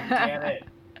 God damn it.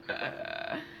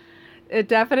 It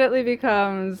definitely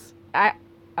becomes... All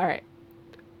right.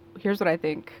 Here's what I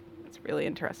think. It's really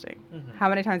interesting. Mm-hmm. How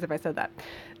many times have I said that?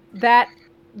 That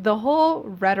the whole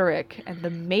rhetoric and the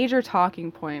major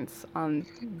talking points on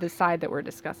the side that we're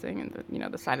discussing, and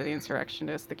the side of the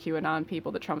insurrectionists, the QAnon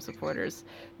people, the Trump supporters,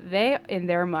 they, in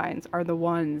their minds, are the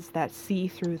ones that see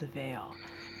through the veil.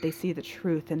 They see the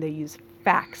truth, and they use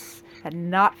facts and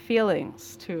not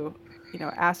feelings to,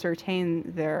 ascertain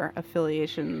their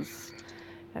affiliations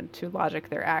and to logic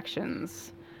their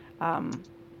actions. And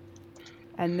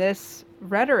this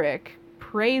rhetoric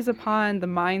preys upon the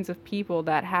minds of people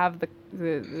that have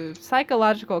the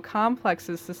psychological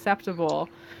complexes susceptible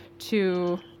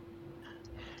to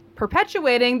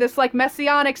perpetuating this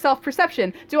messianic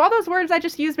self-perception. Do all those words I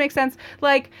just used make sense?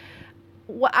 I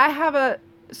have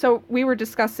so we were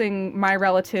discussing my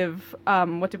relative,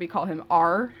 what did we call him,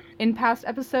 R, in past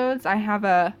episodes. I have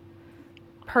a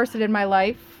person in my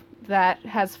life that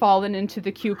has fallen into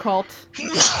the Q cult.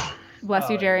 Bless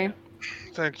you, Jerry. Yeah.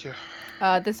 Thank you.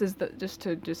 This is the just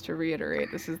to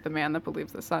reiterate, this is the man that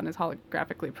believes the sun is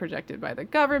holographically projected by the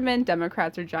government.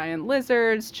 Democrats are giant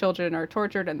lizards. Children are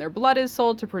tortured and their blood is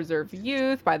sold to preserve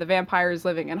youth by the vampires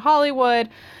living in Hollywood.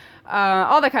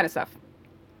 All that kind of stuff.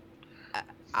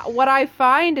 What I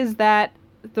find is that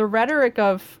the rhetoric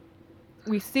of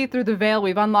we see through the veil,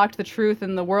 we've unlocked the truth,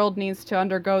 and the world needs to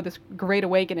undergo this great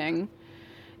awakening,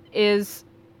 is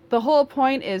the whole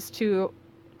point is to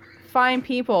find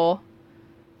people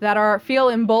that feel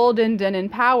emboldened and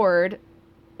empowered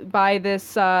by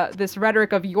this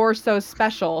rhetoric of you're so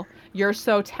special, you're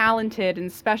so talented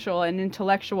and special and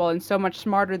intellectual and so much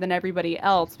smarter than everybody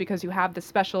else because you have this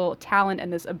special talent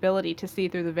and this ability to see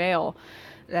through the veil.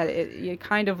 That it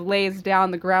kind of lays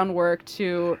down the groundwork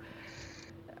to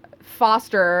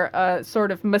foster a sort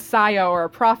of messiah or a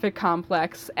prophet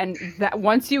complex, and that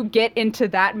once you get into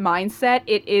that mindset,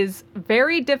 it is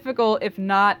very difficult, if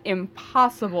not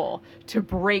impossible, to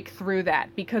break through that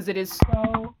because it is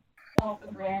so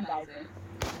self-aggrandizing.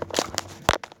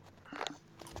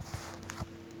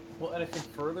 Well, and I think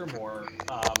furthermore,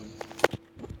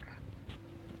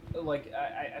 like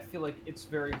I feel like it's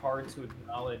very hard to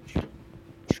acknowledge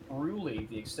truly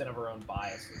the extent of our own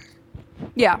biases.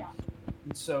 Yeah.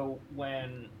 And so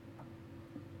when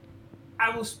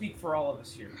I will speak for all of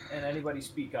us here, and anybody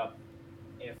speak up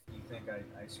if you think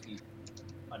I speak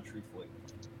untruthfully.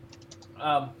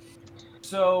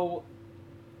 So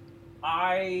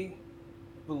I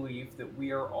believe that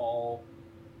we are all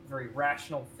very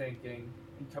rational thinking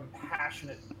and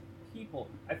compassionate people.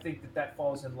 I think that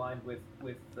falls in line with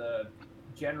the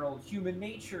general human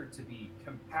nature to be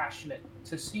compassionate,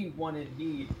 to see one in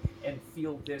need and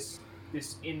feel this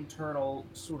internal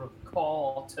sort of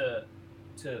call to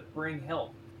bring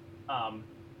help. And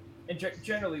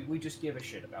generally, we just give a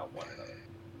shit about one another.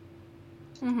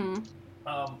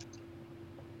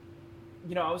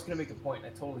 I was going to make a point,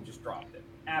 and I totally just dropped it.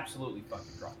 Absolutely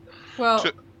fucking dropped it. Well,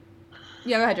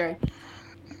 yeah, go ahead, Jerry.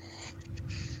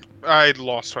 I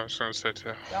lost what I was going to say,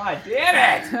 too. God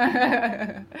damn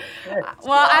it!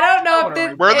 Well, I don't know if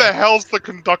this... Where the hell's the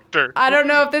conductor? I don't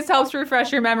know if this helps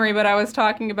refresh your memory, but I was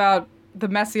talking about the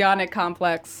messianic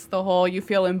complex, the whole you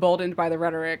feel emboldened by the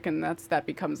rhetoric, and that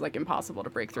becomes like impossible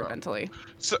to break through mentally.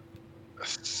 So,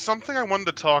 something I wanted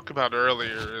to talk about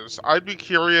earlier is I'd be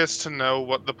curious to know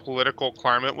what the political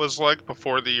climate was like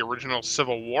before the original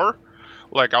Civil War,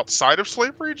 like outside of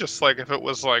slavery, just like if it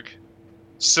was like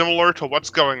similar to what's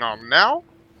going on now.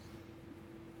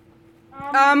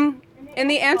 In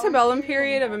the antebellum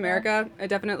period of America, it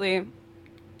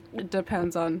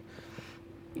depends on.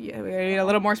 Yeah, we're a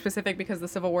little more specific because the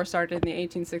Civil War started in the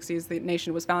 1860s. The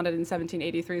nation was founded in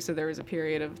 1783, so there was a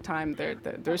period of time there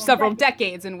were several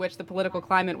decades in which the political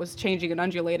climate was changing and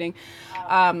undulating.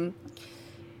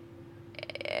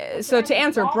 So to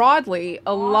answer broadly,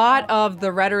 a lot of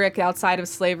the rhetoric outside of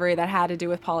slavery that had to do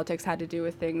with politics had to do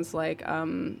with things like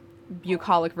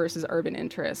bucolic versus urban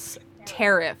interests,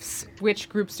 tariffs, which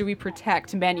groups do we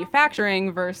protect,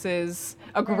 manufacturing versus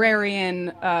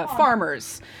agrarian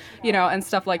farmers, and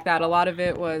stuff like that. A lot of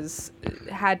it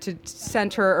had to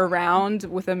center around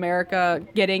with America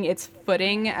getting its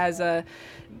footing as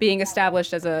being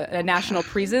established as a national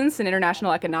presence in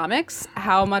international economics.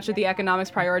 How much of the economics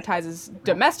prioritizes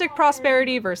domestic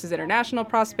prosperity versus international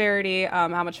prosperity,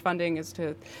 how much funding is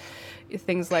to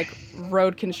things like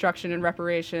road construction and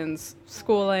reparations,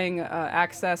 schooling,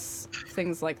 access,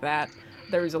 things like that.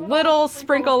 There was a little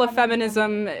sprinkle of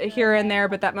feminism here and there,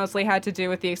 but that mostly had to do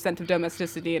with the extent of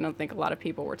domesticity. I don't think a lot of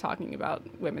people were talking about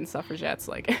women suffragettes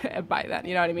like by that,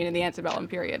 you know what I mean? In the antebellum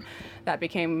period, that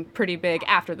became pretty big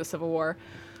after the Civil War.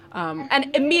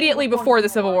 And immediately before the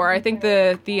Civil War, I think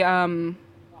well,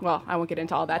 I won't get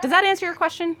into all that. Does that answer your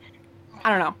question? I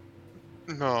don't know.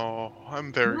 No,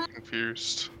 I'm very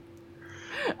confused.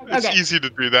 It's easy to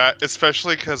do that,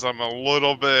 especially because I'm a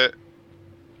little bit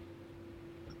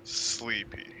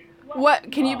sleepy.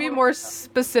 What can you be more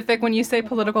specific when you say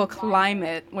political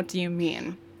climate? What do you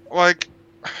mean? Like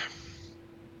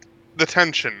the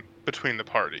tension between the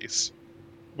parties.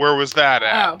 Where was that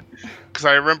at? Because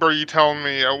I remember you telling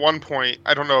me at one point,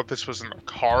 I don't know if this was in the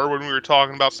car when we were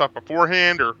talking about stuff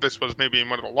beforehand, or if this was maybe in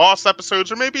one of the Lost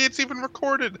episodes, or maybe it's even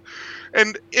recorded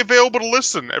and available to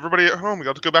listen. Everybody at home, you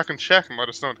got to go back and check and let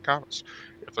us know in the comments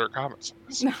if there are comments on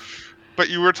this. But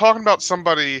you were talking about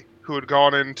somebody who had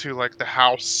gone into like the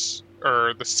House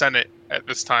or the Senate at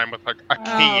this time with like a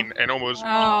cane and almost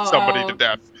Oh, beat somebody oh. to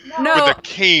death No. with a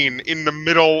cane in the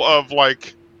middle of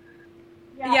like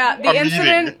Yeah, the a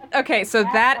incident. meeting. Okay, so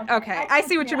that. Okay, I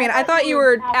see what you mean. I thought you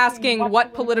were asking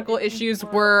what political issues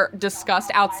were discussed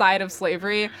outside of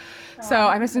slavery, so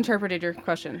I misinterpreted your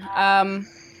question.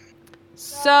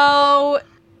 So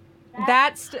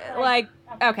that's like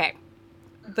okay.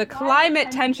 The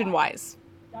climate tension wise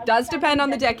does depend on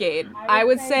the decade. I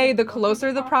would say the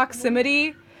closer the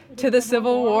proximity to the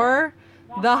Civil War,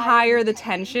 the higher the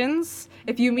tensions.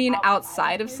 If you mean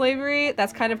outside of slavery,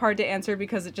 that's kind of hard to answer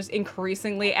because it just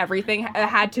increasingly everything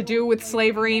had to do with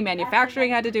slavery.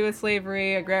 Manufacturing had to do with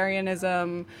slavery,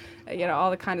 agrarianism, all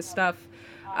the kind of stuff.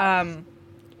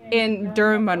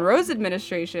 During Monroe's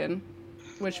administration,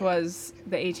 which was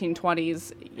the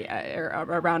 1820s,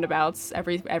 or roundabouts,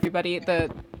 everybody, the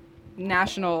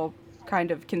national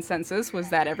kind of consensus was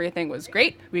that everything was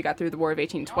great. We got through the War of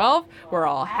 1812. We're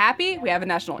all happy. We have a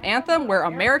national anthem. We're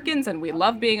Americans and we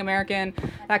love being American,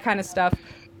 that kind of stuff.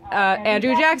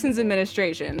 Andrew Jackson's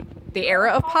administration, the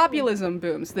era of populism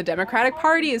booms. The Democratic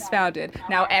Party is founded.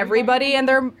 Now everybody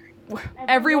and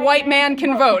every white man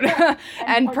can vote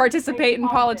and participate in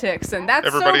politics, and that's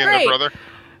everybody so great. And their brother.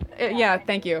 Yeah,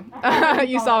 thank you.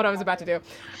 You saw what I was about to do.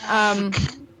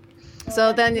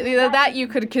 So then that you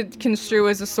could construe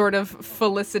as a sort of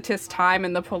felicitous time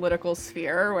in the political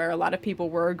sphere where a lot of people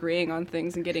were agreeing on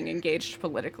things and getting engaged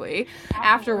politically.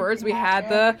 Afterwards, we had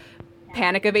the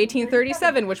Panic of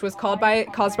 1837, which was caused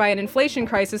by an inflation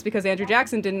crisis because Andrew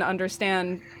Jackson didn't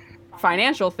understand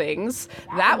financial things.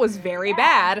 That was very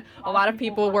bad. A lot of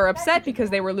people were upset because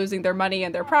they were losing their money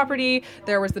and their property.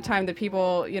 There was the time that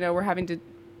people, were having to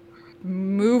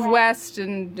move west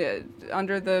and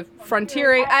under the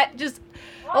frontier. Just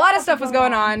a lot of stuff was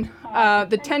going on.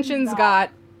 The tensions got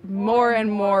more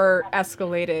and more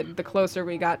escalated the closer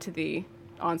we got to the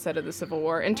onset of the Civil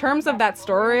War. In terms of that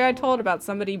story I told about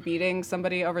somebody beating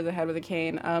somebody over the head with a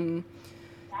cane,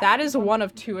 that is one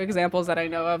of two examples that I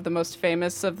know of. The most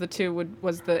famous of the two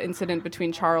was the incident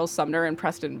between Charles Sumner and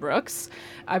Preston Brooks.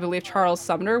 I believe Charles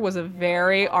Sumner was a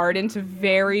very ardent,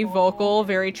 very vocal,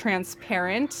 very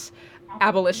transparent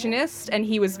abolitionist, and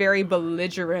he was very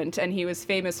belligerent, and he was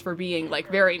famous for being like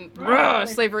very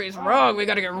slavery is wrong, we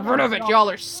gotta get rid of it, y'all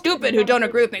are stupid who don't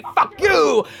agree with me, fuck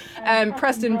you. And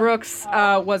Preston Brooks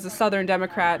was a Southern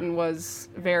Democrat and was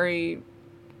very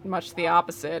much the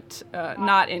opposite,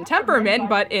 not in temperament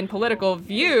but in political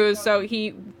views. So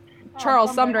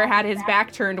Charles Sumner had his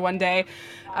back turned one day.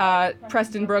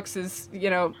 Preston Brooks is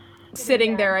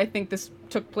sitting there. I think this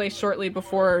took place shortly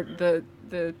before the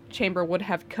chamber would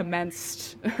have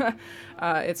commenced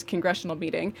its congressional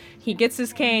meeting. He gets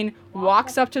his cane,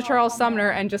 walks up to Charles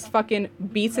Sumner, and just fucking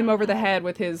beats him over the head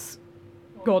with his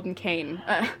golden cane.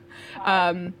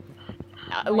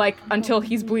 Until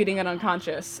he's bleeding and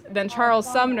unconscious. Then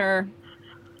Charles Sumner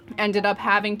ended up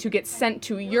having to get sent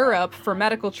to Europe for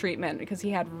medical treatment because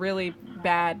he had really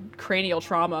bad cranial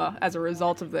trauma as a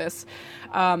result of this.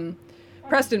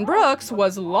 Preston Brooks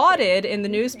was lauded in the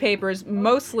newspapers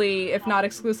mostly, if not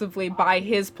exclusively, by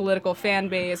his political fan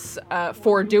base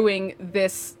for doing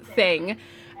this thing.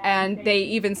 And they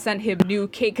even sent him new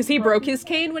cane, because he broke his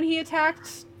cane when he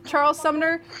attacked Charles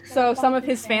Sumner. So some of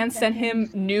his fans sent him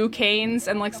new canes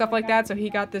and stuff like that. So he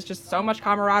got this just so much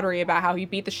camaraderie about how he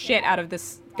beat the shit out of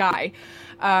this guy.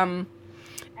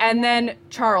 And then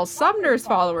Charles Sumner's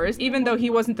followers, even though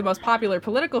he wasn't the most popular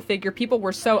political figure, people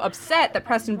were so upset that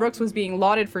Preston Brooks was being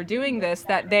lauded for doing this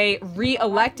that they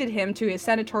re-elected him to his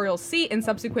senatorial seat in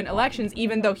subsequent elections,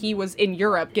 even though he was in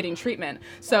Europe getting treatment.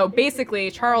 So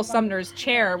basically, Charles Sumner's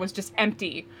chair was just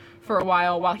empty for a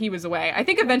while he was away. I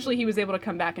think eventually he was able to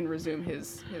come back and resume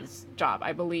his job,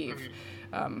 I believe.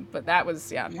 But that was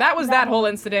that whole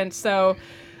incident. So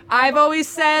I've always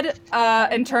said,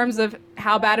 in terms of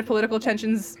how bad have political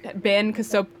tensions been, because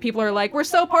so people are like, we're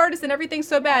so partisan, everything's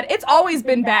so bad. It's always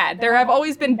been bad. There have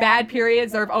always been bad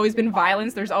periods. There have always been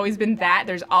violence. There's always been that.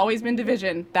 There's always been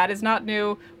division. That is not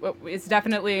new. It's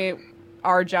definitely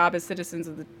our job as citizens,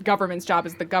 of the government's job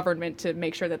as the government, to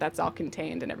make sure that that's all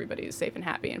contained and everybody is safe and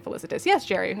happy and felicitous. Yes,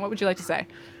 Jerry, what would you like to say?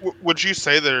 Would you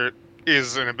say there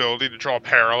is an ability to draw a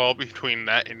parallel between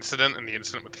that incident and the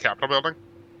incident with the Capitol building?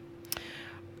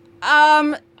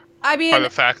 I mean, by the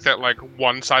fact that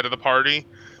one side of the party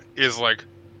is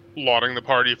lauding the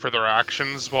party for their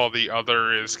actions while the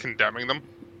other is condemning them.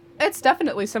 It's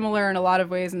definitely similar in a lot of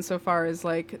ways, insofar as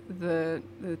the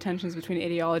tensions between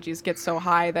ideologies get so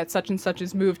high that such and such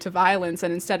is moved to violence,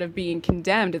 and instead of being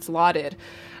condemned, it's lauded.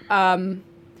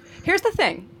 Here's the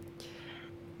thing.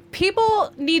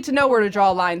 people need to know where to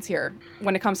draw lines here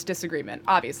when it comes to disagreement,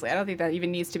 obviously. I don't think that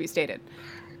even needs to be stated.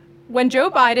 When Joe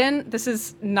Biden, this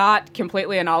is not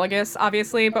completely analogous,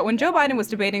 obviously, but when Joe Biden was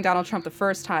debating Donald Trump the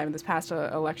first time in this past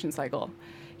election cycle,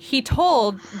 he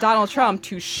told Donald Trump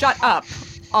to shut up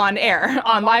on air,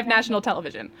 on live national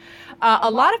television.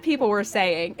 A lot of people were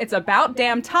saying it's about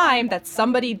damn time that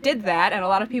somebody did that, and a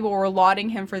lot of people were lauding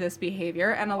him for this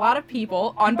behavior, and a lot of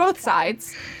people on both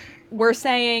sides were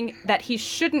saying that he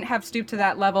shouldn't have stooped to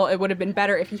that level. It would have been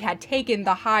better if he had taken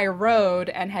the high road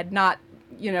and had not,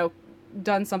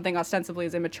 done something ostensibly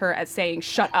as immature as saying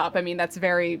shut up. I mean, that's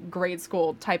very grade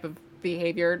school type of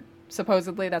behavior.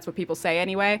 Supposedly, that's what people say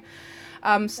anyway.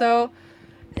 So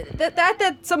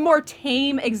that's a more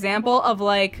tame example of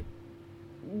like,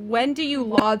 when do you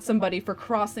laud somebody for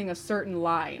crossing a certain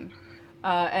line?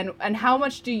 And how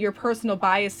much do your personal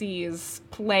biases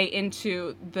play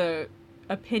into the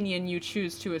opinion you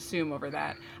choose to assume over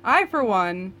that? I, for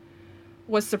one,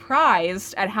 was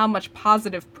surprised at how much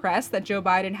positive press that Joe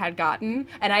Biden had gotten,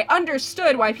 and I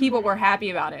understood why people were happy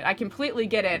about it. I completely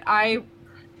get it. I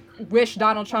wish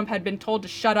Donald Trump had been told to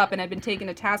shut up and had been taken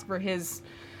to task for his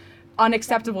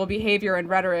unacceptable behavior and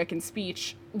rhetoric and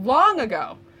speech long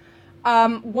ago.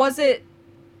 I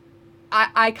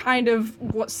kind of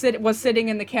was sitting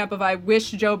in the camp of I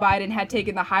wish Joe Biden had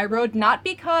taken the high road, not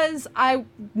because I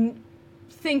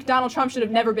think Donald Trump should have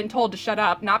never been told to shut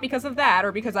up, not because of that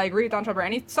or because I agree with Donald Trump or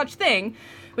any such thing,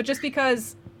 but just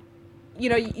because,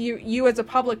 you as a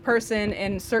public person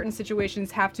in certain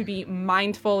situations have to be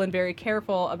mindful and very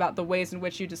careful about the ways in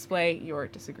which you display your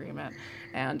disagreement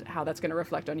and how that's going to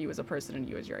reflect on you as a person and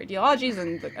you as your ideologies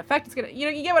and the effect it's going to,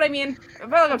 you get what I mean? I feel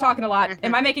like I'm talking a lot.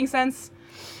 Am I making sense?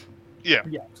 Yeah.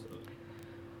 Yeah,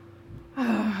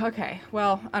 absolutely. Okay.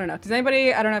 Well, I don't know. I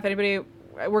don't know if anybody,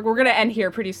 we're going to end here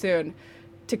pretty soon.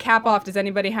 To cap off, does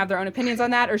anybody have their own opinions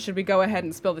on that, or should we go ahead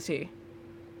and spill the tea?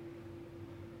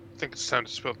 I think it's time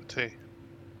to spill the tea.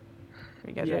 Are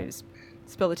you guys ready to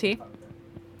spill the tea?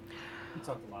 We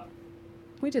talked a lot.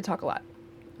 We did talk a lot,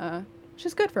 which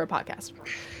is good for a podcast.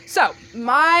 So,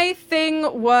 my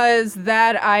thing was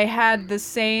that I had the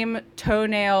same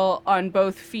toenail on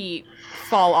both feet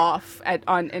fall off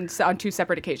on two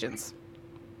separate occasions.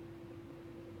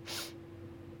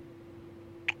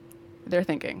 They're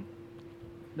thinking.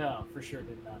 No, for sure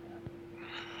did not happen.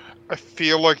 I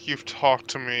feel like you've talked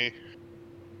to me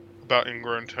about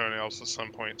ingrown toenails at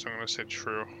some point, so I'm going to say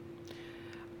true.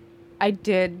 I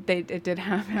did. It did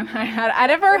happen. I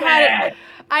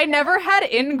never had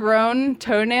ingrown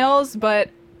toenails, but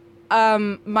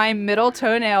my middle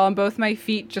toenail on both my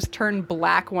feet just turned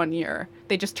black one year.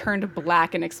 They just turned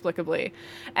black inexplicably.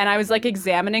 And I was like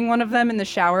examining one of them in the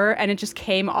shower and it just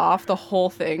came off. The whole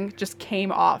thing just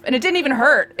came off. And it didn't even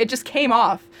hurt. It just came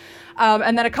off.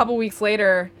 And then a couple weeks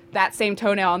later, that same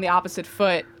toenail on the opposite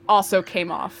foot also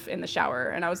came off in the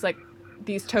shower. And I was like,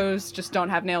 these toes just don't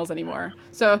have nails anymore.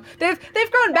 So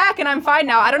they've grown back and I'm fine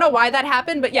now. I don't know why that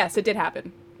happened, but yes, it did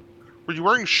happen. Were you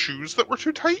wearing shoes that were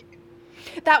too tight?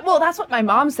 That's what my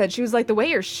mom said. She was like, the way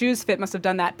your shoes fit must have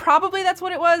done that. Probably that's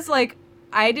what it was. Like,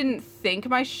 I didn't think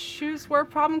my shoes were a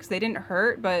problem because they didn't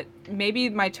hurt, but maybe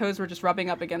my toes were just rubbing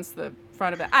up against the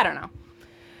front of it. I don't know.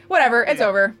 Whatever. It's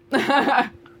over.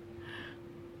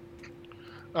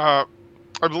 I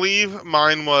believe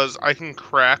mine was I can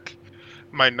crack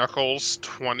my knuckles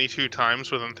 22 times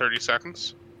within 30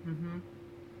 seconds. Mm-hmm.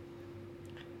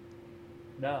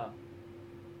 No. I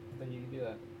think you can do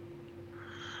that.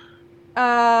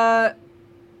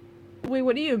 Wait,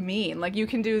 what do you mean? Like, you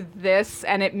can do this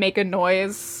and it make a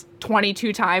noise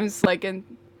 22 times? Like,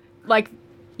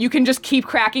 you can just keep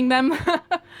cracking them?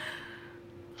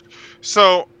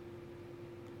 So,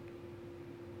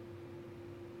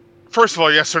 first of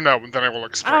all, yes or no, and then I will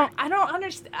explain. I don't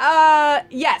understand.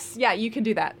 Yes. Yeah, you can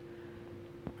do that.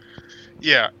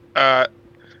 Yeah.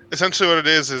 Essentially what it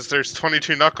is there's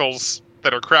 22 knuckles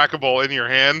that are crackable in your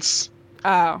hands.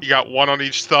 Oh. You got one on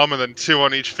each thumb and then two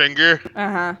on each finger.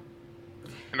 Uh-huh.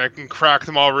 And I can crack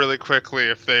them all really quickly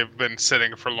if they've been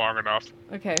sitting for long enough.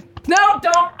 Okay. No,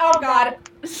 don't! Oh, God.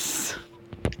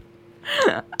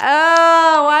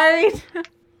 Oh, why are you...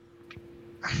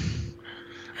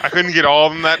 I couldn't get all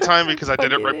of them that time because I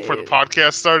did it right before the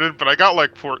podcast started, but I got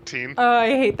like 14. Oh, I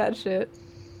hate that shit.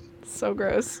 It's so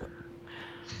gross.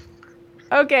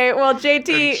 Okay, well,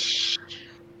 JT,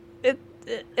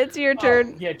 it's your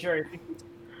turn. Yeah, Jerry, I think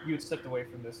you had stepped away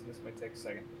from this, and this might take a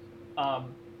second.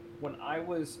 When I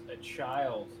was a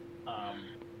child, like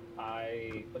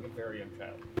a very young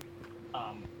child,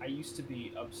 I used to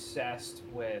be obsessed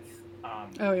with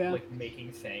like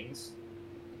making things,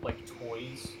 like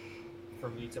toys, for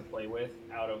me to play with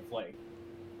out of like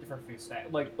different food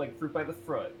snacks, like fruit by the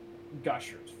foot,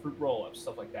 Gushers, fruit roll-ups,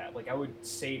 stuff like that. Like I would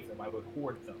save them, I would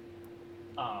hoard them,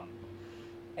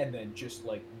 and then just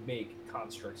like make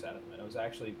constructs out of them. And I was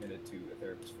actually admitted to a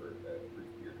therapist for a brief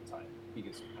period of time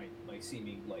because of my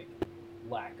seeming like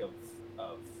lack of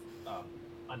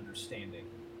understanding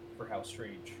for how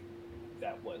strange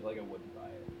that was. Like I wouldn't buy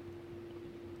it.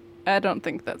 I don't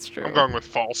think that's true. I'm going with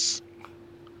false.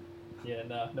 Yeah,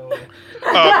 no way.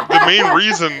 The main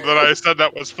reason that I said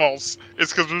that was false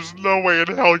is because there's no way in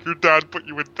hell your dad put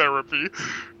you in therapy.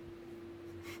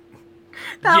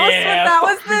 That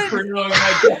was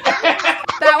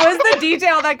the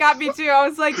detail that got me too. I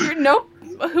was like, nope,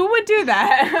 who would do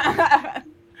that?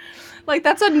 Like,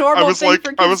 that's a normal thing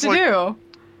for kids to do.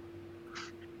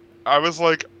 I was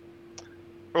like,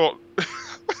 well,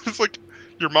 it's like,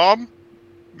 your mom?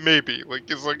 Maybe.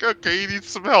 Like, it's like, okay, you need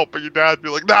some help. But your dad be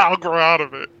like, nah, I'll grow out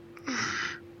of it.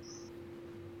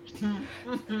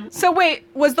 So wait,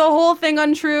 was the whole thing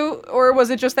untrue? Or was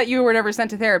it just that you were never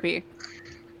sent to therapy?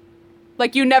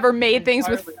 Like, you never made things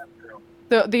with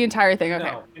the entire thing? Okay.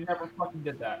 No, you never fucking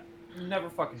did that.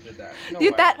 No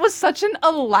Dude, way. that was such an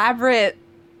elaborate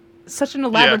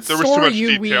story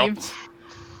you detail. weaved.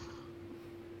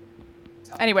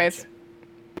 Anyways.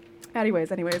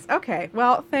 Okay.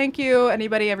 Well, thank you,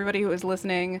 everybody who is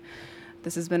listening.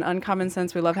 This has been Uncommon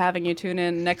Sense. We love having you tune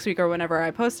in next week or whenever I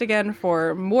post again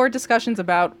for more discussions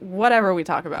about whatever we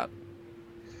talk about.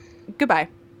 Goodbye.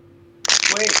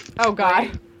 Wait. Oh,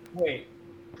 God. Wait.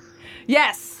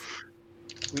 Yes.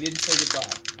 We didn't say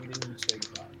goodbye.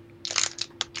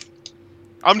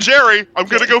 I'm Jerry. I'm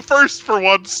gonna go first for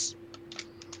once.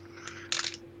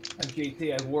 I'm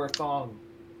JT. I wore a thong.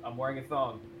 I'm wearing a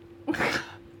thong.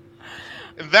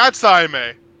 And that's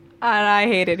Aimee. And I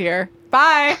hate it here.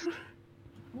 Bye. I'm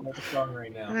wearing a thong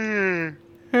right now.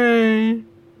 Hey.